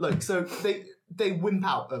 right, look, so they wimp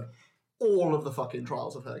out of all of the fucking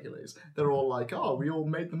trials of Hercules. They're all like, oh, we all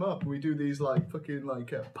made them up. We do these like fucking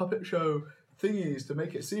like puppet show thingies to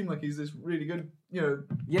make it seem like he's this really good, you know.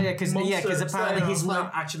 Yeah, because Monster apparently Slayer, he's like-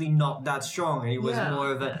 not actually not that strong. He was Yeah.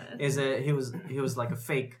 more of he was like a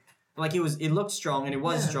fake. Like he looked strong and he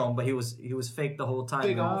was Yeah. strong, but he was fake the whole time.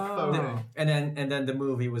 Big old phony. And then the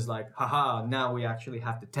movie was like, haha, now we actually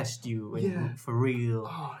have to test you and Yeah. for real.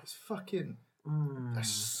 Oh, it's fucking that's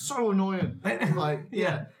so annoying. Like,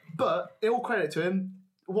 yeah. But in all credit to him,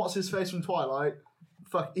 what's his face from Twilight?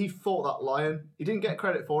 Fuck, he fought that lion. He didn't get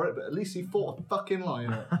credit for it, but at least he fought a fucking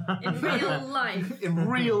lion. In real life. In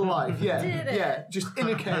real life, yeah. Did it? Yeah, just in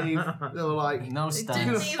a cave. They were like, No They stunts.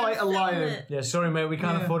 didn't gonna even fight a film lion. it. Yeah, sorry, mate, we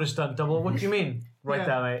can't Yeah. afford a stunt double. What do you mean? Right Yeah.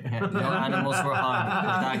 there, mate. Yeah, no animals were harmed.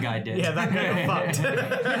 But that guy did. Yeah, that guy got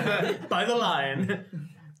fucked. By the lion.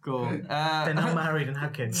 Cool. They're now married and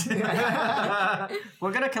have kids.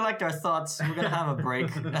 We're gonna collect our thoughts. We're gonna have a break,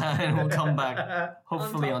 and we'll come back.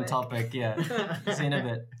 Hopefully on topic. Yeah. See you in a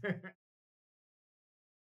bit.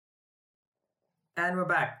 And we're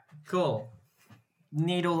back. Cool.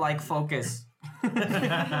 Needle-like focus.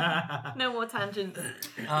 No more tangents.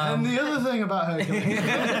 and the other thing about Hercules.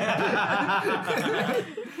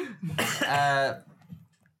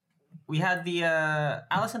 We had the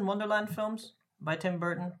Alice in Wonderland films by Tim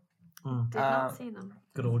Burton. Did not see them.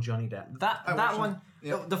 Good old Johnny Depp. That one.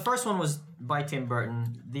 Yep. The first one was by Tim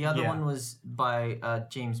Burton. The other Yeah. one was by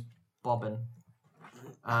James Bobbin.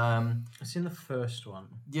 I've seen the first one.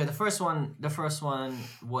 Yeah, the first one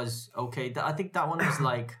was okay. I think that one was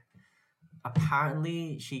like,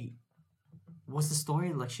 apparently was the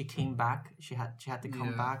story like she came back. She had to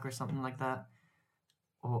come back or something like that.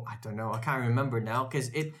 Oh, I don't know. I can't remember now because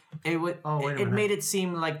it made it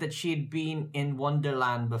seem like that she had been in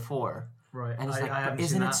Wonderland before. Right. And it's I like, haven't but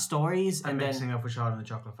isn't seen it that. stories? I'm And mixing then up with Charlie and the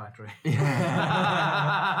Chocolate Factory. Same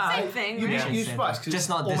thing, You'd right? be surprised because Just it's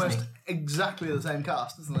not almost Disney. exactly the same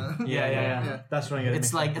cast, isn't it? Yeah. That's what I'm getting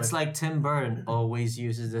it's like Tim Burton always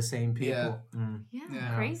uses the same people. Yeah,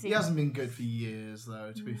 Yeah. crazy. He hasn't been good for years,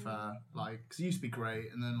 though. To be fair, like, because he used to be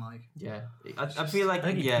great, and then like, Yeah, I feel like I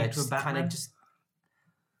think he yeah, peaked with it's kind Batman. of just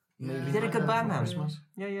yeah, he did a good Batman. Christmas.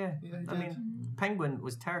 Yeah. Yeah, he I did. mean, Penguin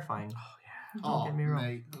was terrifying. Oh, get me wrong.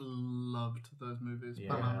 mate, loved those movies. Yeah,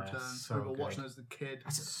 Batman Returns. so I remember good. watching those as a kid.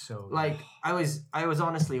 So Like I was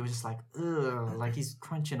honestly was just like, ugh, like he's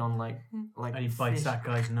crunching on like and he bites fish. that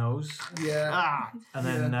guy's nose. Yeah. Ah, And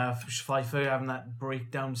then Pfeiffer having that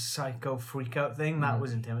breakdown psycho freak out thing, that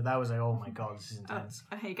was intimidating. That was like, oh my god, this is intense.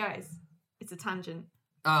 Oh, hey guys, it's a tangent.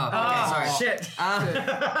 oh, okay, sorry. Shit.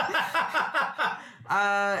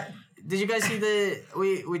 Did you guys see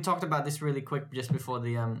we talked about this really quick just before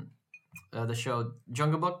the show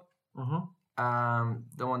Jungle Book?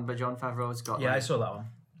 The one by Jon Favreau. It's got Yeah, I like, saw that one.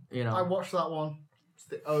 you I know, watched that one. It's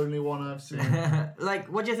the only one I've seen. like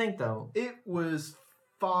what do you think though? It was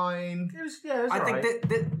fine. It was I think alright.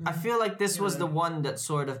 that I feel like this was the one that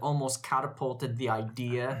sort of almost catapulted the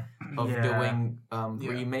idea of doing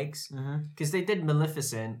remakes because they did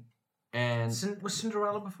Maleficent and Was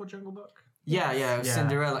Cinderella before Jungle Book? yeah,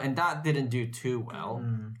 Cinderella, and that didn't do too well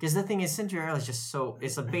because the thing is Cinderella is just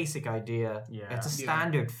it's a basic idea. Yeah. It's a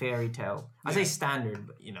standard fairy tale. I say standard,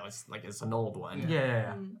 but you know it's like it's an old one.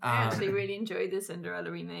 Yeah. I actually really enjoyed the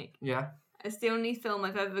Cinderella remake. Yeah. It's the only film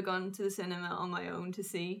I've ever gone to the cinema on my own to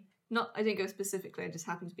see. I didn't go specifically, I just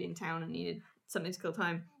happened to be in town and needed something to kill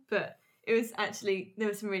time. But it was actually, there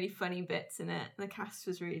were some really funny bits in it. The cast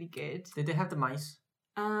was really good. Did they have the mice?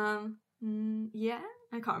 Yeah,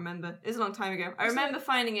 I can't remember. It was a long time ago. I remember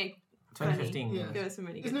finding it 2015. funny. Yeah. There was some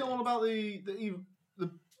really good Isn't it all bits. about the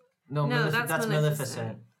No, No, that's that's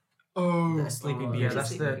Maleficent. Oh, The Sleeping oh, Beauty. that's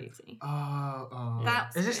Sleeping the- Beauty. Oh,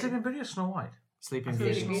 That's Is it good. Sleeping Beauty or Snow White? Sleeping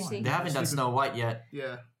Sleeping Beauty. Beauty. They haven't done Snow White yet.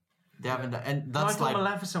 yeah. They haven't done, and No, I that's thought like.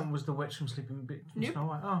 Maleficent was the witch from Sleeping Beauty. Nope. Snow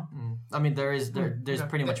White. Oh. I mean, there's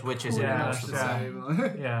pretty much witches in Yeah, most of yeah.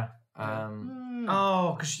 them. Yeah.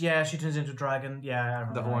 Oh, because she turns into a dragon. Yeah, I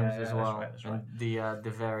remember. The horns yeah, as that's well, right, that's right. and the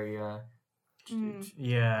very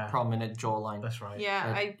Yeah, prominent jawline, that's right.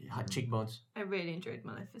 Yeah, cheekbones. I really enjoyed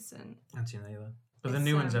Maleficent. I haven't seen that either. But the It's,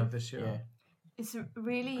 new one's um, out this year. Yeah. It's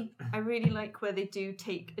really, I really like where they do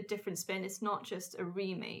take a different spin. It's not just a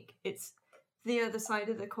remake. It's the other side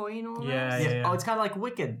of the coin almost. Yeah. Oh, it's kind of like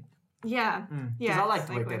Wicked. Yeah. Because Yeah. I liked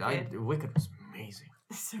it's like Wicked. Wicked was amazing.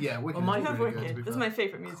 Yeah, Wicked. Well, my- is I love really good, to Wicked. be That's fair. my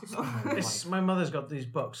favourite musical. It's, my mother's got these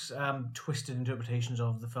books, twisted interpretations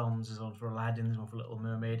of the films. There's one for Aladdin, there's one for Little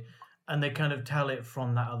Mermaid, and they kind of tell it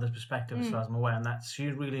from that other perspective, as far as I'm aware, and she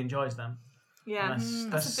really enjoys them. Yeah,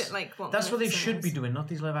 And that's a bit like what That's what they Maleficent should be is. doing, not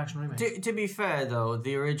these live action remakes. To be fair, though,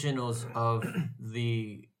 the originals of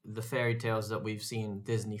the fairy tales that we've seen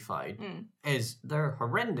Disney-fied they're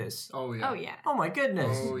horrendous. Oh yeah. Oh yeah. Oh my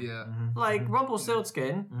goodness! Oh yeah. Like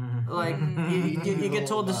Rumpelstiltskin, like you get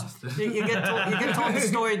told this, Bastard. you get told the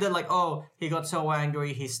story that like, oh, he got so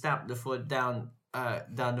angry he stamped the foot down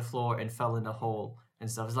the floor and fell in a hole and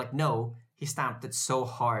stuff. It's like, no, he stamped it so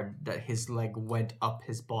hard that his leg went up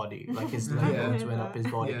his body, like his leg Yeah. bones went up his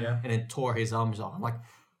body, Yeah. and then tore his arms off. I'm like,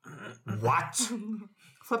 what?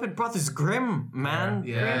 Flippin' Brothers Grimm, man.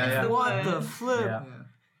 Yeah. What the flip? Yeah.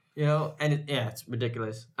 You know, and it's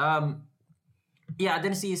ridiculous. Yeah, I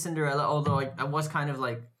didn't see Cinderella, although I was kind of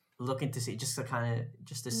like looking to see just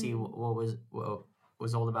to see what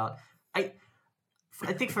was all about. I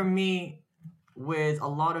think for me, with a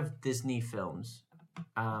lot of Disney films,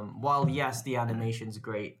 while yes, the animation's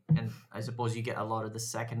great, and I suppose you get a lot of the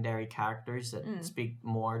secondary characters that speak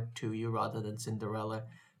more to you rather than Cinderella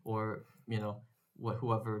or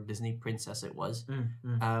whoever Disney princess it was.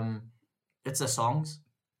 It's the songs.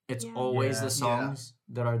 It's always Yeah. the songs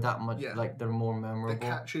that are that much like they're more They're memorable.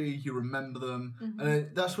 catchy. You remember them,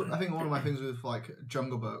 and that's what I think. One of my things with like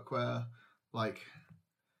Jungle Book, where like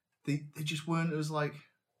they just weren't as like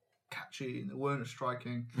catchy and they weren't as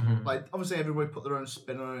striking. Like obviously everybody put their own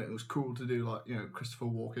spin on it. It was cool to do like Christopher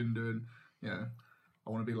Walken doing I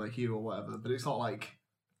want to be like you or whatever. But it's not like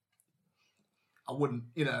I wouldn't,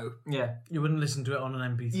 Yeah. You wouldn't listen to it on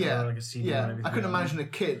an MP3 or like a CD or yeah. anything. I couldn't imagine a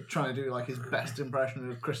kid trying to do like his best impression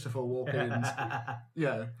of Christopher Walken's.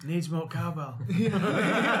 Yeah. Needs more cowbell.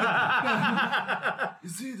 You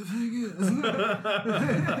see, the thing is,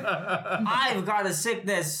 I've got a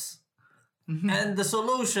sickness, and the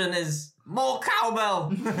solution is more cowbell.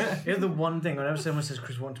 Here's the one thing, whenever someone says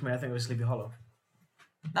Chris Walken to me, I think of Sleepy Hollow.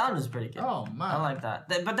 That one was pretty good. oh man, I like that.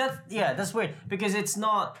 But that's weird because it's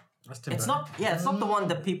not. That's Tim It's Burton. not. Yeah, it's not the one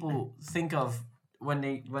that people think of when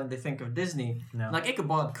they think of Disney. No. Like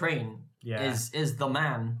Ichabod Crane is the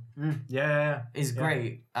man. Yeah. Is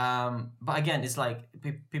great. But again, it's like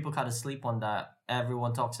people kind of sleep on that.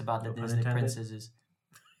 Everyone talks about the No pun Disney intended. princesses.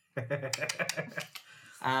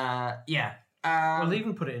 Yeah. Well, they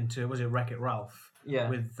even put it into, was it Wreck-It Ralph? Yeah.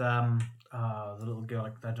 With the little girl,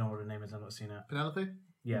 I don't know what her name is, I've not seen it. Penelope.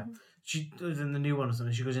 Yeah. She was in the new one or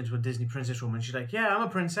something. She goes into a Disney princess room and she's like, "Yeah, I'm a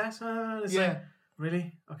princess." It's Yeah. like,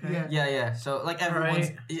 really? Okay. Yeah. Yeah. So like everyone's.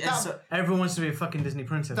 Right. Yeah, so, Everyone wants to be a fucking Disney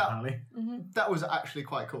princess, That- apparently. That was actually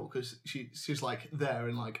quite cool because she's like there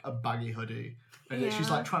in like a baggy hoodie and she's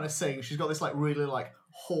Yeah. like trying to sing. She's got this like really like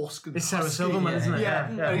hoarse. It's Sarah husky- Silverman, isn't it?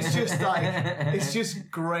 Yeah, Yeah. and it's just like it's just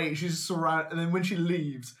great. She's surrounded, and then when she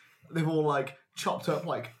leaves, they've all like chopped up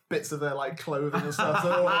like bits of their like clothing and stuff. So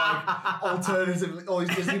they're all like alternative, all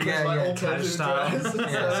these Disney Yeah, like yeah, alternative style. dress.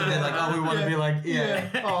 yeah, so they're like, oh, we want to be like, yeah.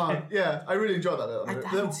 Oh, yeah. I really enjoyed that. I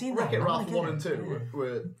haven't seen that Wreck-It one. Ralph I 1 get and it. 2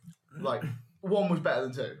 were like one was better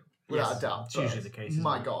than 2. Without Yes, a doubt. it's but usually the case, isn't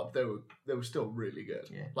My it? God, they were still really good.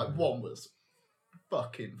 Yeah. Like 1 was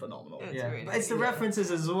fucking phenomenal. It's Yeah, really but it's the good. references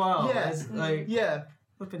as well. Yeah. It's like Yeah.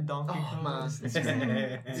 flipping Donkey Oh, Kong. man. It's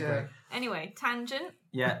Yeah. great. Anyway, tangent.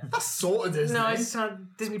 Yeah, That's sort of Disney. No, it's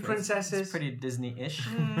Disney it's princesses. pretty Disney-ish.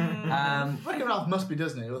 Mm. Wreck-It Ralph must be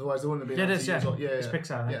Disney, otherwise they wouldn't have been. Yeah, it able is, to yeah. use all- It's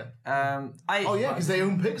Pixar, I think. Yeah. Oh yeah, because they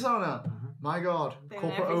own Pixar now. Mm-hmm. My God, They own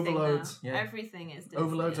corporate everything overloads. now. Yeah. Everything is Disney.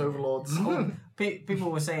 Overloads, overlords.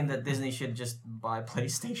 People were saying that Disney should just buy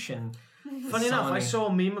PlayStation. Funny enough, I Sony. saw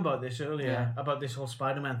a meme about this earlier, Yeah. about this whole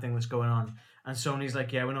Spider-Man thing that's going on. And Sony's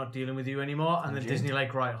like, "Yeah, we're not dealing with you anymore." And then Jim? Disney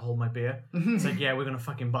like, "Right, hold my beer." It's like, "Yeah, we're going to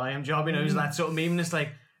fucking buy him job." You know, it's that sort of meme. And it's like,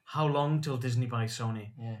 how long till Disney buys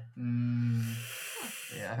Sony? Yeah, Mm,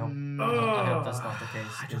 yeah. I hope that's not the case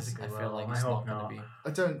I don't because think I they feel will. like I it's hope not not. going to be.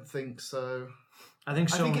 I don't think so. I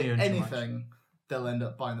think I Sony think owns if too much. anything, they'll end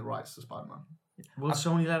up buying the rights to Spider-Man. Will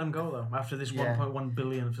Sony let him go though after this Yeah. 1.1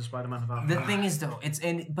 billion for Spider-Man? The thing is though,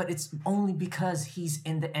 but it's only because he's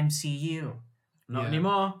in the MCU. Not Yeah.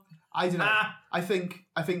 anymore. I don't know. Ah! I think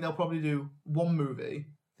they'll probably do one movie.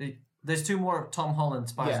 There's 2 more Tom Holland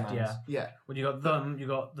Spider-Mans. Yeah. Yeah, Well, you got them, you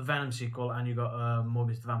got the Venom sequel, and you got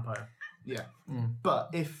Morbius the Vampire. yeah. Mm. But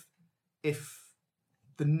if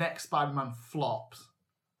the next Spider-Man flops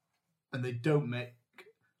and they don't make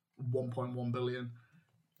 1.1 billion,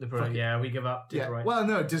 Yeah, we give up. yeah. Right. Well,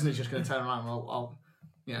 no, Disney's just going to turn around. I'll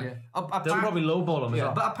yeah. Yeah. They'll probably lowball him as Yeah.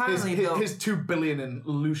 well. But apparently, though, Here's 2 billion in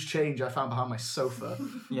loose change I found behind my sofa.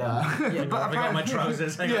 yeah, yeah. But I got my apparently,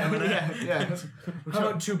 trousers. Hang on a yeah, minute. yeah. How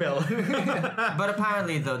about 2 bill? but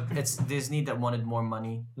apparently, though, it's Disney that wanted more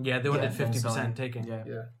money. Yeah, they wanted Yeah, 50% Sony. taken. Yeah.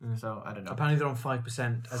 Yeah. So I don't know. Apparently they're on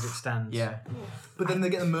 5% as it stands. Yeah. But then they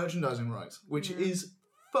get the merchandising rights, which is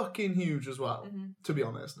fucking huge as well. To be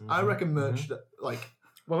honest, I reckon merch that like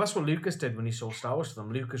Well, that's what Lucas did when he sold Star Wars to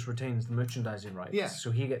them. Lucas retains the merchandising rights. Yeah.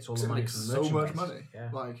 So he gets all the it money makes from the so much merchandise. money. Yeah.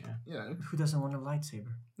 Like yeah. you know, Who doesn't want a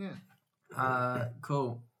lightsaber? yeah.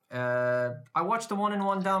 Cool. I watched the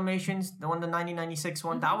 1-in-1 Dalmatians, the 1996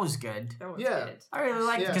 one. That was good. That was Yeah. good. I really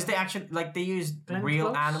liked it Yeah. because they actually they used Glenn real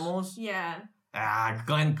Close? animals. Yeah.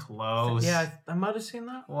 Glenn Close. Yeah, I might have seen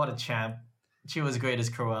that. What a champ. She was great as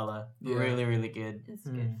Cruella. Yeah. Really, really good. It's a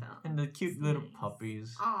good film. And the cute little Nice.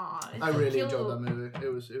 puppies. Aw, it's I really cute. enjoyed that movie.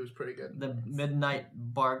 It was pretty good. The midnight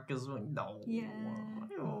bark as well. No. Yeah.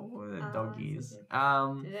 Oh, the Oh, doggies. it's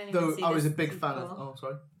a Did anyone Though see I was a this big fan of. sequel? Oh,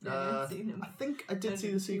 sorry. Did anyone see them? I think I did see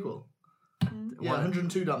the 102? sequel. Mm. Yeah,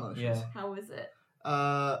 102 Dalmatians. Yeah. How was it?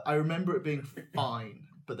 I remember it being fine,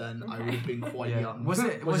 but then I would have been quite Yeah. young. Was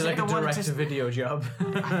it Was it like the a one direct just to video job?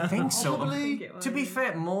 I think so. Probably. To be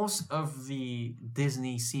fair, most of the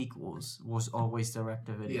Disney sequels was always direct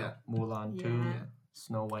to video. Yeah. Mulan 2, Yeah.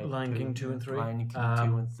 Snow White Lion 2, King 2 and 3. Lion King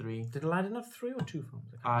 2 and 3. Did Aladdin have 3 or 2 films?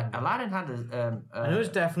 I can't remember. Aladdin had a I know it was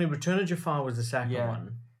definitely Return of Jafar was the second Yeah.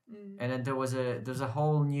 one. Mm. and then there was a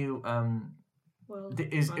whole new Well,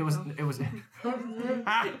 it was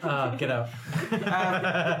Get out.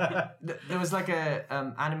 there was like a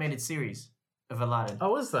animated series of Aladdin,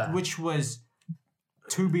 Oh, was that? which was,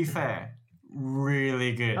 to be fair,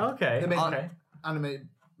 really good. Okay. They make Okay. animated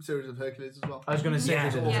series of Hercules as well. I was going to say Yeah.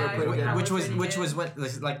 they did. Yeah, pretty good. which was really which good. was what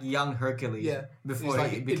like young Hercules. Yeah. Before He's,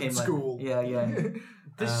 he like, became in like school. Yeah.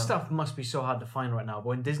 This stuff must be so hard to find right now. But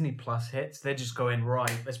when Disney Plus hits, they're just going,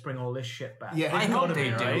 right, let's bring all this shit back. Yeah. I They've hope gotta they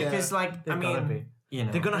be, do right? Yeah. because like They've gotta be. you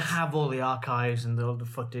know They're going to have all the archives and all the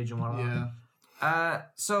footage and whatnot. Yeah.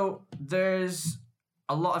 So there's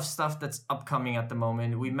a lot of stuff that's upcoming at the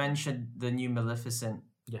moment. We mentioned the new Maleficent.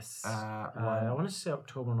 Yes. one. I want to say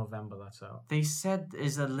October, November, that's out. They said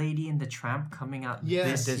is a Lady and the Tramp coming out Yeah.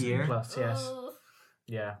 this Disney year. Plus, yes. Oh.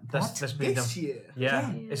 Yeah. What? That's being done. This year.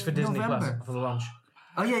 Yeah, Yeah. it's for Disney November. Plus for the launch.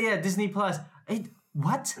 Oh yeah, Disney Plus.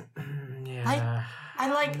 What? Yeah.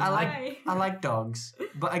 Why? I like dogs,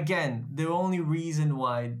 but again, the only reason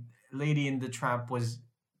why Lady and the Tramp was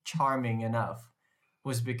charming enough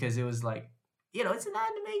was because it was like, it's an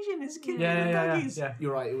animation, it's cute little doggies. yeah.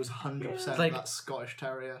 You're right. It was 100% Like- that Scottish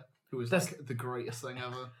Terrier who was That's- like the greatest thing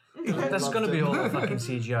ever. That's Loved going to be it. all the fucking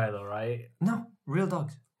CGI though, right? No, real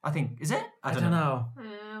dogs. I think is it? I don't know.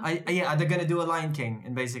 Yeah. They're gonna do a Lion King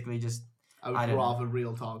and basically just I I would don't rather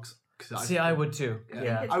real dogs. 'Cause See, I would too.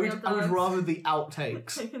 Yeah. It's I real would dogs. rather the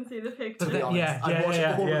outtakes. I can see the To picture. be But honest, yeah, I'd watch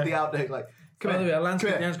all yeah. of the outtakes. Like, come By the way, here, our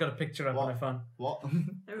landscape come here. now's got a picture up on my phone. What?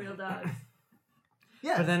 The real dogs.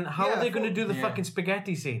 Yeah. But then, how are they going to do the Yeah. fucking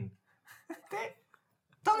spaghetti scene?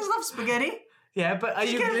 dogs love spaghetti. Yeah, but are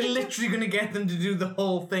you get it. literally going to get them to do the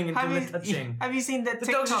whole thing and do the touching? Have you seen that The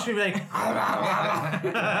TikTok? dogs just be like.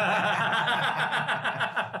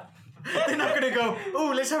 They're not going to go,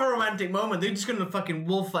 oh, let's have a romantic moment. They're just going to fucking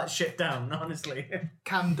wolf that shit down, honestly.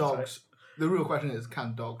 Can dogs? The real question is,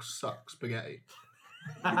 can dogs suck spaghetti?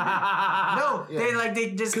 No, Yeah.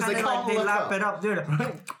 they just 'Cause they kind of can't they look lap up. it up,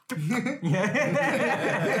 dude.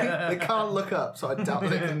 Yeah. They can't look up, so I doubt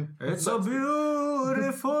they can. It's a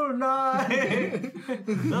beautiful night.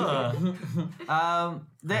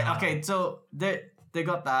 They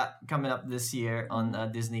got that coming up this year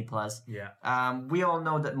on Disney Plus. Yeah. We all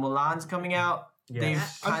know that Mulan's coming out.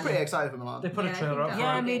 Yes. I'm pretty excited for Milan. They put Yeah, a I trailer think up that- for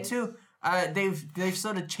Yeah, it. me too. They've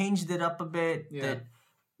sort of changed it up a bit. Yeah.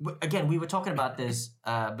 Again, we were talking about this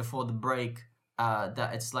before the break.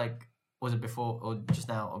 That it's like, was it before or just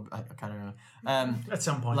now? Or, I can't remember. At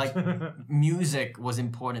some point. Like music was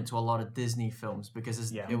important to a lot of Disney films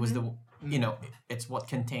because it was the it's what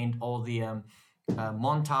contained all the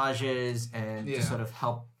montages and to Yeah. sort of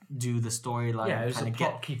help do the storyline. yeah, it was a kinda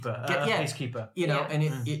plot keeper. get- yeah. Peacekeeper. and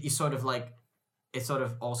it sort of like it sort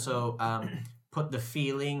of also put the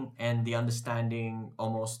feeling and the understanding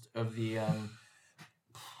almost of the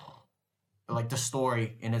like the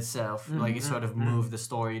story in itself. Like it sort of moved the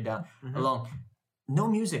story down along. No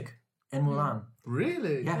music in Mulan.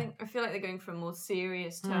 Really? Yeah. I feel like they're going for a more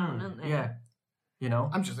serious tone, aren't they? Yeah. You know?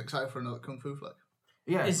 I'm just excited for another kung fu flick.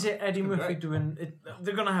 Yeah. Is it Eddie Murphy Great. doing it?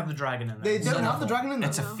 They're going to have the dragon in They there. don't No. have the dragon in there.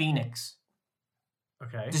 It's a phoenix.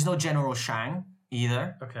 Okay. There's no General Shang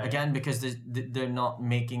either. Okay. Again, because they're not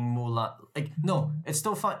making Mulan. Like, no, it's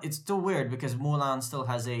still fun. It's still weird because Mulan still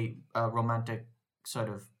has a romantic sort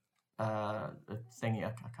of thingy.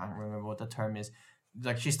 I can't remember what the term is.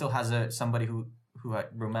 Like, she still has somebody who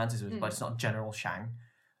romances with, but it's not General Shang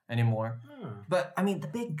anymore. But I mean, the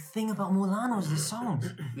big thing about Mulan was the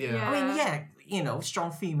songs. Yeah. I mean, yeah,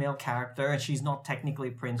 strong female character, and she's not technically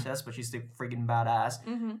a princess, but she's still friggin'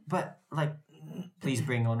 badass. But like, please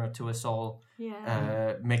bring honor to us all.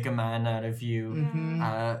 Yeah. Make a man out of you.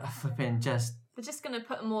 Flipping just. They're just going to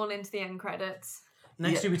put them all into the end credits.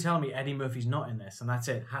 Next you be telling me Eddie Murphy's not in this, and that's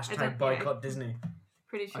it. Hashtag boycott Disney.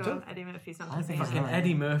 Pretty sure don't- Eddie Murphy's on I Disney. think Fucking not.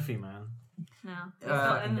 Eddie Murphy, man. No, it's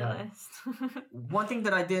not in the fucking list. One thing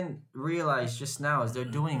that I didn't realize just now is they're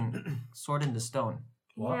doing Sword in the Stone.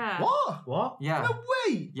 What? Yeah. What? What? Yeah. No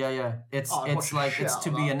way! Yeah. It's Oh, I watched the like shit it's out to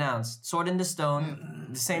of be that. announced. Sword in the Stone,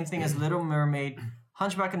 the same thing as Little Mermaid,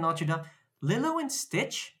 Hunchback of Notre Dame, Lilo and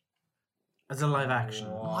Stitch. As a live action.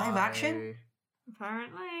 Live action? Why?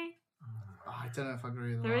 Apparently. I don't know if I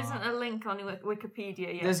agree with There that. isn't a link on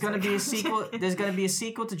Wikipedia yet. There's so gonna I be a can't sequel. check it. There's gonna be a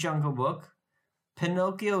sequel to Jungle Book.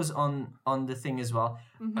 Pinocchio's on the thing as well.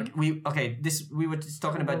 We were just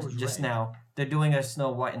talking about Rose just Red. now. They're doing a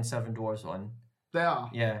Snow White and Seven Dwarfs one. They are.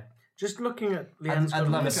 Yeah, Just looking at Leanne's I'd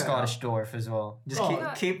love a Okay. Scottish dwarf as well. Just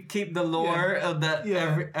Oh. keep the lore of that.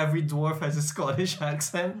 Yeah. Every dwarf has a Scottish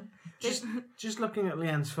accent. Just looking at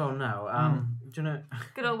Leanne's phone now. Do you know?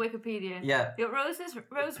 Good old Wikipedia. Yeah, You got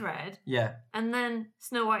Rose Red, yeah. and then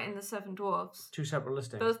Snow White and the Seven Dwarfs. Two separate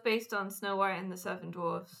listings. Both based on Snow White and the Seven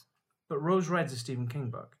Dwarfs. But Rose Red's a Stephen King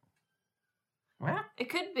book. Well, It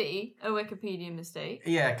could be a Wikipedia mistake,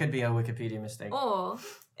 yeah, it could be a Wikipedia mistake. or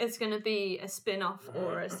it's going to be a spin-off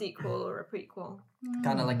or a sequel or a prequel.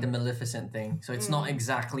 Kind of like the Maleficent thing. So it's not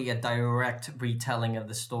exactly a direct retelling of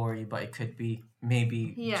the story, but it could be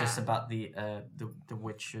maybe just about the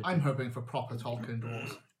witch. I'm hoping for proper Tolkien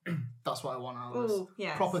dwarves. That's what I want out of this. Ooh,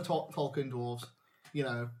 yes. Proper Tolkien dwarves. You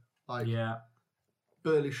know, like Yeah.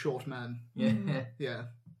 burly short men. Yeah. Yeah.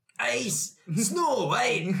 Hey, Snow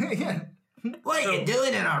White! Yeah. What are you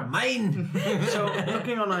doing in our mine? So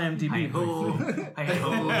looking on IMDb, Hi-ho.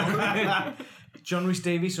 Hi-ho. John Rhys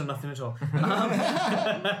Davies or nothing at all.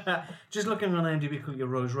 Just looking on IMDb quickly,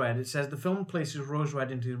 Rose Red. It says the film places Rose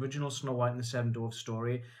Red into the original Snow White and the Seven Dwarfs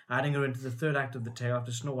story, adding her into the third act of the tale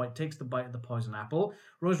after Snow White takes the bite of the poison apple.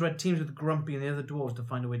 Rose Red teams with Grumpy and the other dwarves to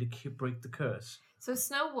find a way to break the curse. So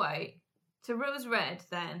Snow White to Rose Red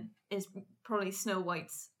then is probably Snow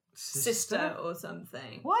White's sister or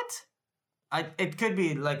something. What? It could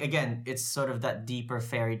be like, again, it's sort of that deeper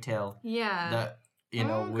fairy tale Yeah. that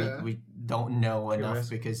we don't know enough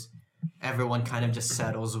because everyone kind of just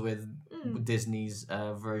settles with Disney's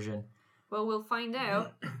version. Well, we'll find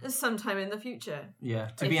out sometime in the future. Yeah,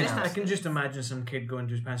 to If be this announced. I can just imagine some kid going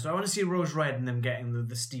to his parents. I want to see Rose Red and them getting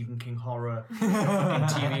the Stephen King horror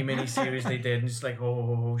TV miniseries they did, and just like,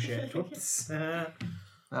 oh shit. Whoops.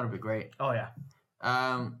 That'll be great. Oh yeah.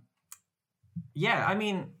 Yeah, I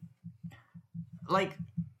mean, like,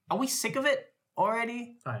 are we sick of it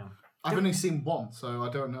already? I am. I've only seen one, so I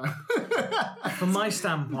don't know. From my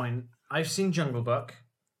standpoint, I've seen Jungle Book,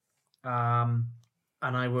 and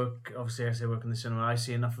I work in the cinema. I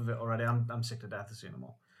see enough of it already. I'm sick to death of seeing them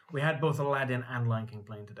all. We had both Aladdin and Lion King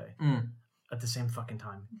playing today at the same fucking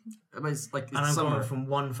time, But it's like, it's and I'm summer. going from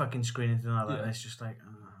one fucking screen into another, Yeah. and it's just like,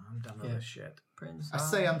 I'm done with this shit. Prince. I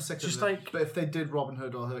say I'm sick Just of it, like- but if they did Robin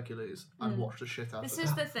Hood or Hercules, I'd watch the shit out This of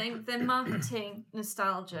is it. the thing, they're marketing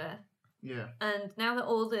nostalgia, Yeah. and now that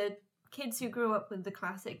all the kids who grew up with the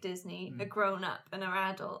classic Disney are grown up and are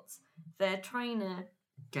adults, they're trying to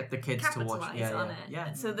Get the kids to watch. capitalize on it.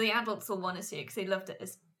 Yeah. So the adults will want to see it because they loved it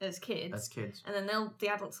as kids. As kids. And then the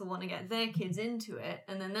adults will want to get their kids into it,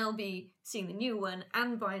 and then they'll be seeing the new one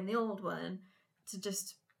and buying the old one to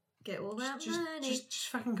just get all that money. Just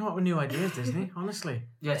fucking come up with new ideas, Disney. Honestly.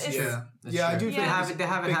 Yes, It's- true. Yeah. That's Yeah, I true. do think They it's haven't, they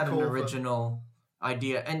haven't big had an call for- original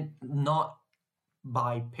idea, and not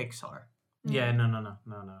by Pixar. Yeah, no.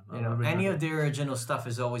 You know, any of the original stuff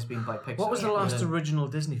has always been by Pixar. What was the Yeah. last And then- original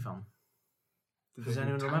Disney film? Did Does they do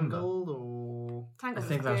anyone remember? Tangled or Tangled I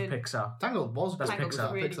think was that's good. Pixar. Tangled was That's Tangled Pixar.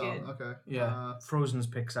 was Really Pixar. good. Okay. Yeah. Frozen's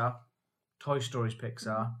Pixar. Toy Story's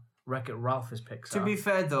Pixar. Wreck-It Ralph is Pixar. To be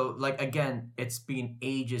fair, though, like, again, it's been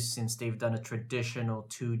ages since they've done a traditional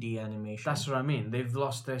 2D animation. That's what I mean. They've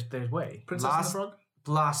lost their way. Princess Last- and the Frog.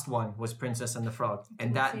 Last one was Princess and the Frog, and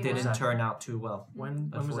Didn't that see didn't that. turn out too well. When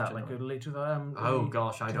was that? Like Unfortunately. later Oh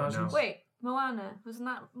gosh, I don't know. 2000s? Wait, Moana, wasn't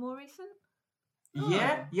that more recent?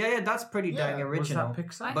 Yeah, that's pretty dang Yeah. Was original. that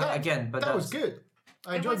Pixar? But again, That was good.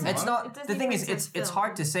 I enjoyed was- it. It's not. Disney The thing is, Princess it's film.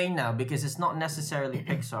 hard to say now because it's not necessarily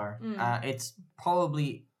Pixar. It's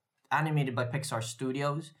probably animated by Pixar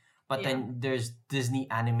Studios, but then there's Disney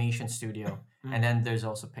Animation Studio, and then there's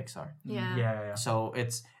also Pixar. Yeah. Yeah. So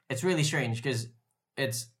it's really strange because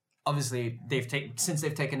it's obviously since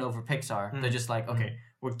they've taken over Pixar, they're just like, okay,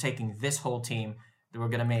 we're taking this whole team, that we're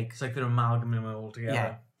gonna make. It's like they're amalgamating it all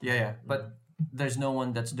together. Yeah. But there's no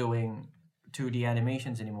one that's doing 2D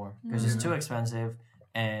animations anymore because it's too expensive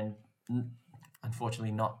and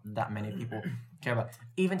unfortunately not that many people care about.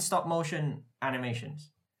 Even stop motion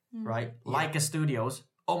animations, right? Leica Studios,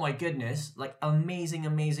 oh my goodness, like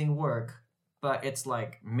amazing work, but it's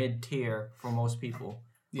like mid-tier for most people.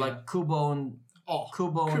 Yeah. Like Kubo and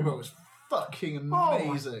Kubo was fucking amazing.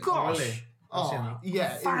 Oh my gosh. Really? seen Oh that. yeah,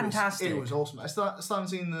 Fantastic. It was awesome. I still haven't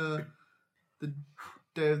seen the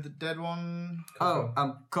Day of the Dead one.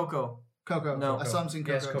 Coco. Coco. No. I still haven't seen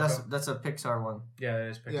Coco. Yes, Coco. That's a Pixar one. Yeah, it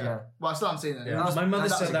is Pixar. Yeah. Yeah. Well, I still haven't seen it. Yeah. It was- My mother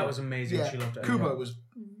that's said a that good- was amazing. Yeah. She loved it. Kubo was.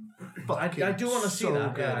 fucking I do want to see so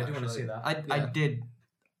that. Good, Yeah, I do want to actually. see that. I Yeah. did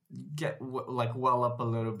get well up a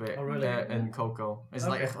little bit Oh, really? there in Coco. It's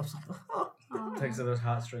like, Okay. I was like, Takes at those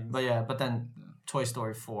heartstrings. but then Toy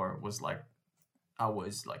Story 4 was like, I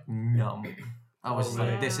was like numb. I was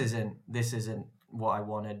really? like, this isn't what I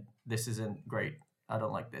wanted. This isn't great. I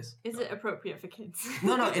don't like this. Is it appropriate for kids?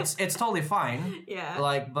 No, it's totally fine. Yeah.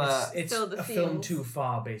 Like, but It's Still the a film feels. too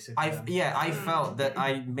far, basically. I felt that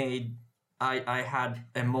I had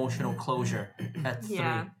emotional closure at 3.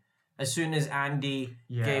 Yeah. As soon as Andy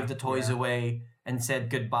gave the toys yeah. away and said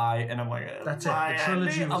goodbye, and I'm like, That's it. "Bye, The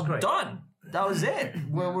trilogy Andy. was I'm great." done. That was it.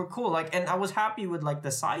 We're cool. Like, and I was happy with like the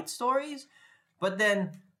side stories, but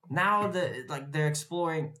then now they're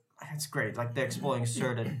exploring. It's great. Like they're exploring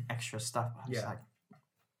certain extra stuff. I'm just like,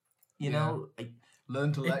 you know,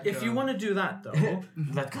 learn to let go. If you want to do that though,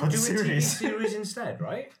 let go do of the a TV series. series instead,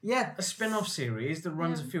 right? Yeah, A spin-off series that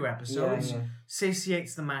runs a few episodes,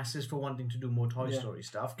 satiates the masses for wanting to do more Toy Story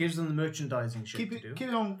stuff, gives them the merchandising shit to do. Keep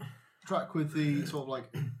it on track with the sort of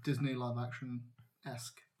like Disney live action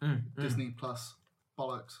esque Disney Plus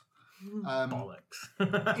bollocks.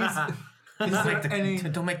 Bollocks. Is there any?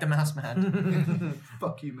 Don't make the mouse mad.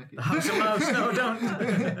 Fuck you, Mickey. House of Mouse, no,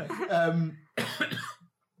 don't.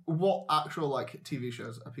 What actual like TV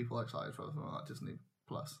shows are people excited for from like Disney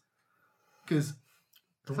Plus? Because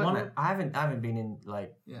The one, I haven't been in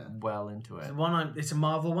like well into it. the one it's a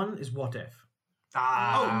Marvel one, is What If.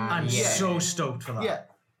 I'm So stoked for that. yeah,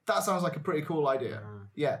 that sounds like a pretty cool idea.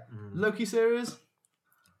 Yeah, Loki series.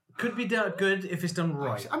 Could be good if it's done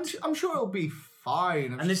right. I'm sure it'll be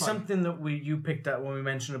fine. And it's something that you picked up when we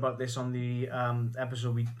mentioned about this on the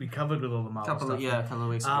episode we covered with all the Marvel stuff. A couple of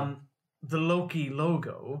weeks ago. The Loki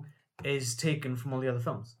logo is taken from all the other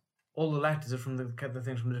films. All the letters are from the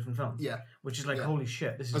things from the different films. Yeah. Which is like, holy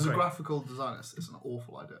shit, this is As great. a graphical designer, it's an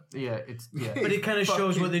awful idea. But it kind of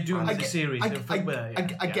shows what they do in the series. I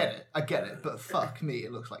get it, but fuck me,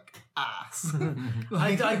 it looks like ass.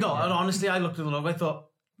 I know, and honestly, I looked at the logo, I thought,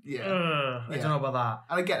 I don't know about that.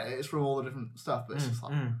 And I get it, it's from all the different stuff, but it's just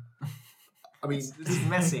like... I mean, it's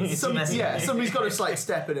messy. It's messy. Yeah, somebody's got to just like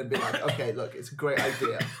step in and be like, okay, look, it's a great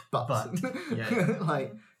idea, but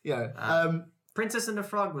like, Princess and the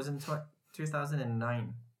Frog was in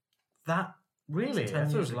 2009. That really? I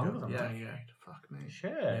thought it was longer than that. Yeah. Fuck me.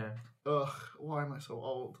 Shit. Yeah. Ugh, why am I so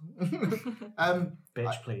old?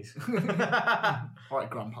 Bitch, please. All right,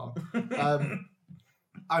 Grandpa.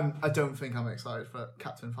 I don't think I'm excited for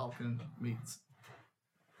Captain Falcon meets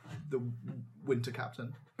the Winter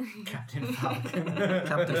Captain. Captain Falcon.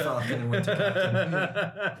 Captain Falcon and Winter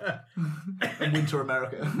Captain. And Winter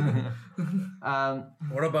America.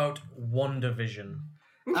 What about WandaVision?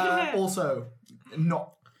 Also,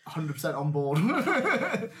 not 100% on board.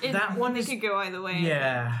 That one It could go either way.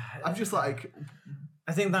 Yeah. I'm just like...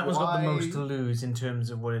 I think that one's got the Why- most to lose in terms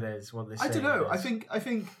of what it is, what they say. I don't know. it is. I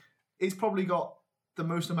think it's probably got the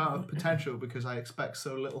most amount of potential because I expect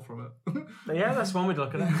so little from it. But yeah, that's one way to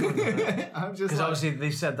look at it. I'm just Because like, obviously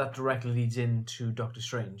they said that directly leads into Doctor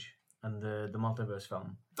Strange and the multiverse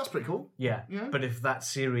film. that's pretty cool. Yeah. Yeah. But if that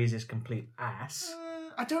series is complete ass,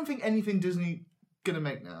 I don't think anything Disney gonna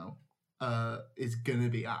make now is gonna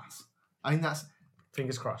be ass. I think that's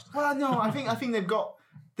fingers crossed. well, no. I think they've got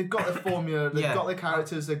their formula. They've got their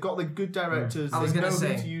characters. They've got the good directors. I was they gonna know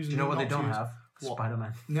say, who to use. Do And you know who what they not to don't use. have? What?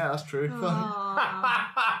 Spider-Man. Yeah, that's true.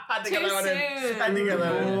 Aww. Too Too soon.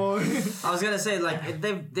 I was gonna say like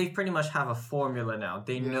they pretty much have a formula now.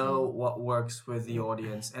 They know what works with the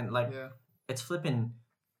audience, and like it's flipping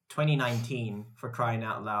 2019 for crying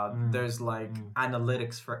out loud. There's like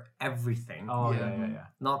analytics for everything. Oh, Yeah. yeah.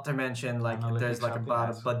 Not to mention like there's Analytics like are about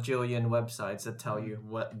a BS. bajillion websites that tell you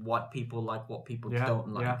what people like, what people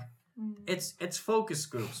don't like. Yeah. It's focus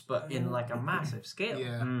groups, but in like a massive scale.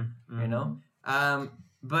 Yeah. You know.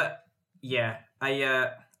 But yeah,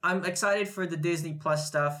 I'm excited for the Disney Plus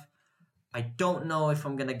stuff. I don't know if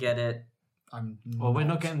I'm gonna get it. Well, we're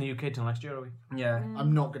not getting the UK till next year, are we? Yeah.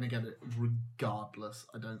 I'm not gonna get it regardless.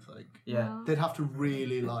 I don't think. Yeah. No. They'd have to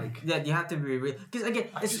really like. Yeah, you have to be real because again,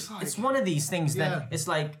 just it's like- one of these things that Yeah. it's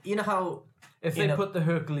like you know how If You they know- put the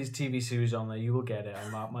Hercules TV series on there, you will get it. I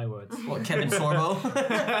mark my words. what Kevin Sorbo.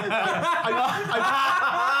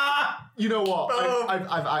 You know what?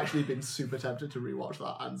 I've actually been super tempted to rewatch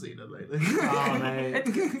that and Xena lately. Oh, mate.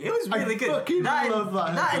 It was really I good. fucking love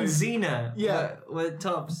that. That and Xena. Yeah. With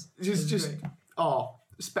Tubbs. just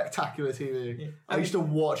spectacular TV. I used to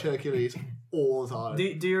watch Hercules all the time.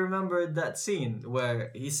 Do you remember that scene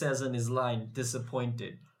where he says in his line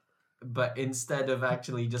disappointed, but instead of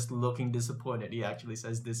actually just looking disappointed, he actually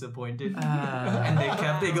says disappointed, and they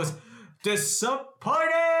kept it. He goes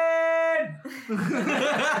disappointed.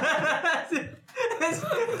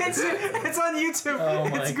 it's on YouTube. Oh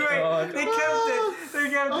my it's great. God. They kept it.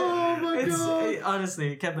 Oh my God.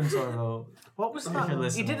 Honestly, Kevin Sorbo. What was If that? you're He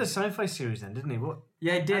listening. did a sci-fi series then, didn't he? What?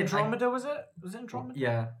 Yeah, I did. Andromeda, was it? Was it Andromeda?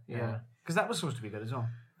 Yeah. Because that was supposed to be good as well.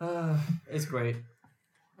 It's great.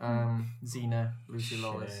 Xena, Lucy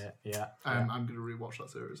Lawless. Yeah. I'm gonna rewatch that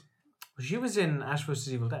series. She was in Ash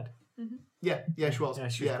vs. Evil Dead. Yeah, she was. Yeah,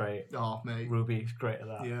 she was great. Oh, mate. Ruby's great at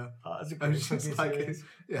that. Yeah. Oh, that's a I great was just fucking like, series.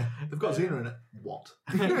 yeah, they've got Xena in it. What?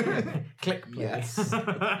 Click, please. Yes.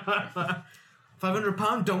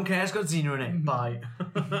 £500, don't care, it's got Xena in it. Bye.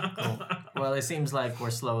 Well, it seems like we're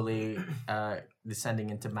slowly descending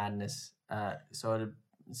into madness. So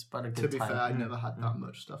it's about a good To be time. fair, I never had that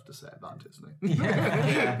much stuff to say about Disney.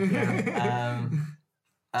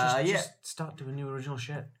 Just start doing new original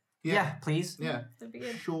shit. Yeah, please. Yeah. That'd be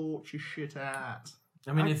good. Short your shit out.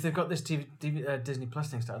 I mean, if they've got this Disney Plus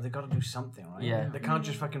thing started, they've got to do something, right? Yeah. They can't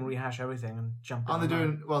just fucking rehash everything and jump in. Aren't they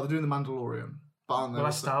doing? Well, they're doing the Mandalorian. But aren't they Well,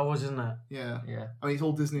 that's also- Star Wars, isn't it? Yeah. Yeah. I mean, it's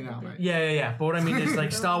all Disney now, mate. Yeah. But what I mean is,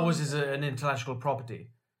 like, Star Wars is an intellectual property.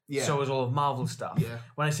 Yeah. So is all of Marvel stuff. Yeah.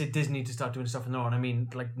 When I say Disney to start doing stuff on their own, I mean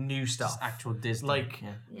like new stuff. Just actual Disney. Like,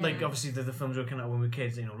 Yeah. like obviously the films we were looking at when we were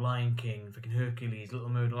kids, you know, Lion King, freaking Hercules, Little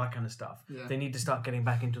Mermaid, all that kind of stuff. Yeah. They need to start getting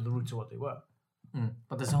back into the roots of what they were.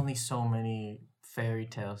 But there's only so many fairy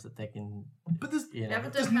tales that they can. But there's You know.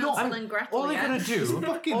 haven't There's done not- Hansel and Gretel All they yet. gotta do,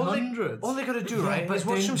 fucking all they- hundreds. all they gotta do, right, But is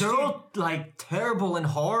watch them. they're all like terrible and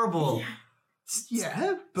horrible.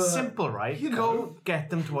 Yeah, but Simple, right? you know. Go get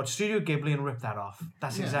them to watch Studio Ghibli and rip that off.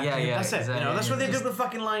 That's Yeah. exactly. Yeah, that's it. exactly. You know, that's what they Just- did with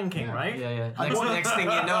fucking Lion King, Yeah. right? Yeah. I Next, don't- next thing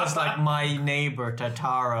you know, it's like My Neighbor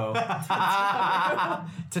Totaro.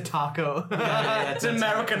 To taco. yeah, It's an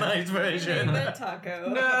Americanized version. The taco.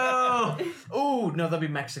 No. Oh no, that'd be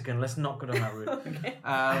Mexican. Let's not go down that route. Okay.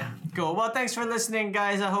 Cool. Well, thanks for listening,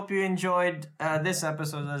 guys. I hope you enjoyed this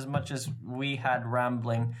episode as much as we had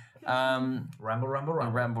rambling. Ramble.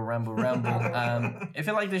 Ramble. If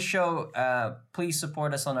you like this show, please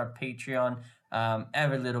support us on our Patreon.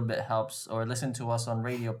 Every little bit helps. Or listen to us on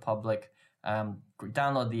Radio Public.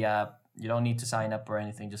 Download the app. You don't need to sign up or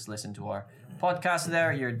anything. Just listen to our podcast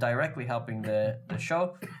there. You're directly helping the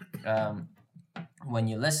show when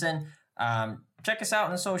you listen. Check us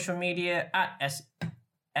out on social media at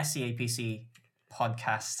SCAPC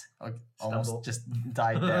Podcast. I almost Stumble. just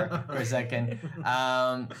died there for a second.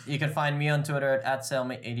 You can find me on Twitter at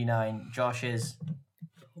Selmate89. Josh is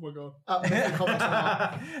Oh my god. Mythic Comics and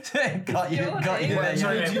Art. got you there.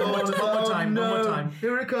 Sorry, Idiot. one more time. No.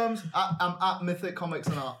 Here it comes. I'm at Mythic Comics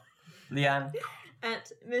and Art. Leanne.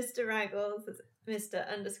 At Mr. Raggles, it's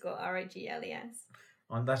Mr._RIGLES.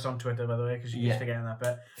 That's on Twitter, by the way, because you Yeah. keep forgetting that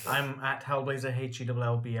bit. I'm at Hellblazer,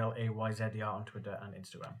 HELLBLAYZER on Twitter and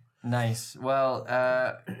Instagram. Nice. Well,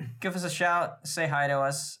 give us a shout. Say hi to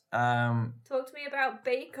us. Talk to me about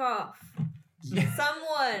Bake Off.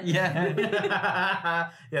 Someone. Yeah.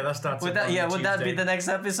 Yeah, that starts. Would on that be Tuesday. the next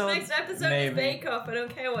episode? Next episode Maybe. is Bake Off. I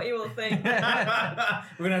don't care what you all think. We're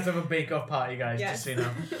gonna have to have a bake-off party, guys. Yes. Just so you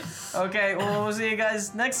know. Okay. Well, we'll see you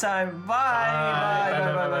guys next time. Bye.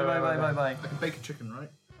 Bye. I can bake a chicken, right?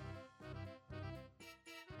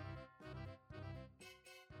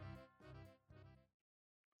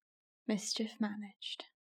 Mischief managed.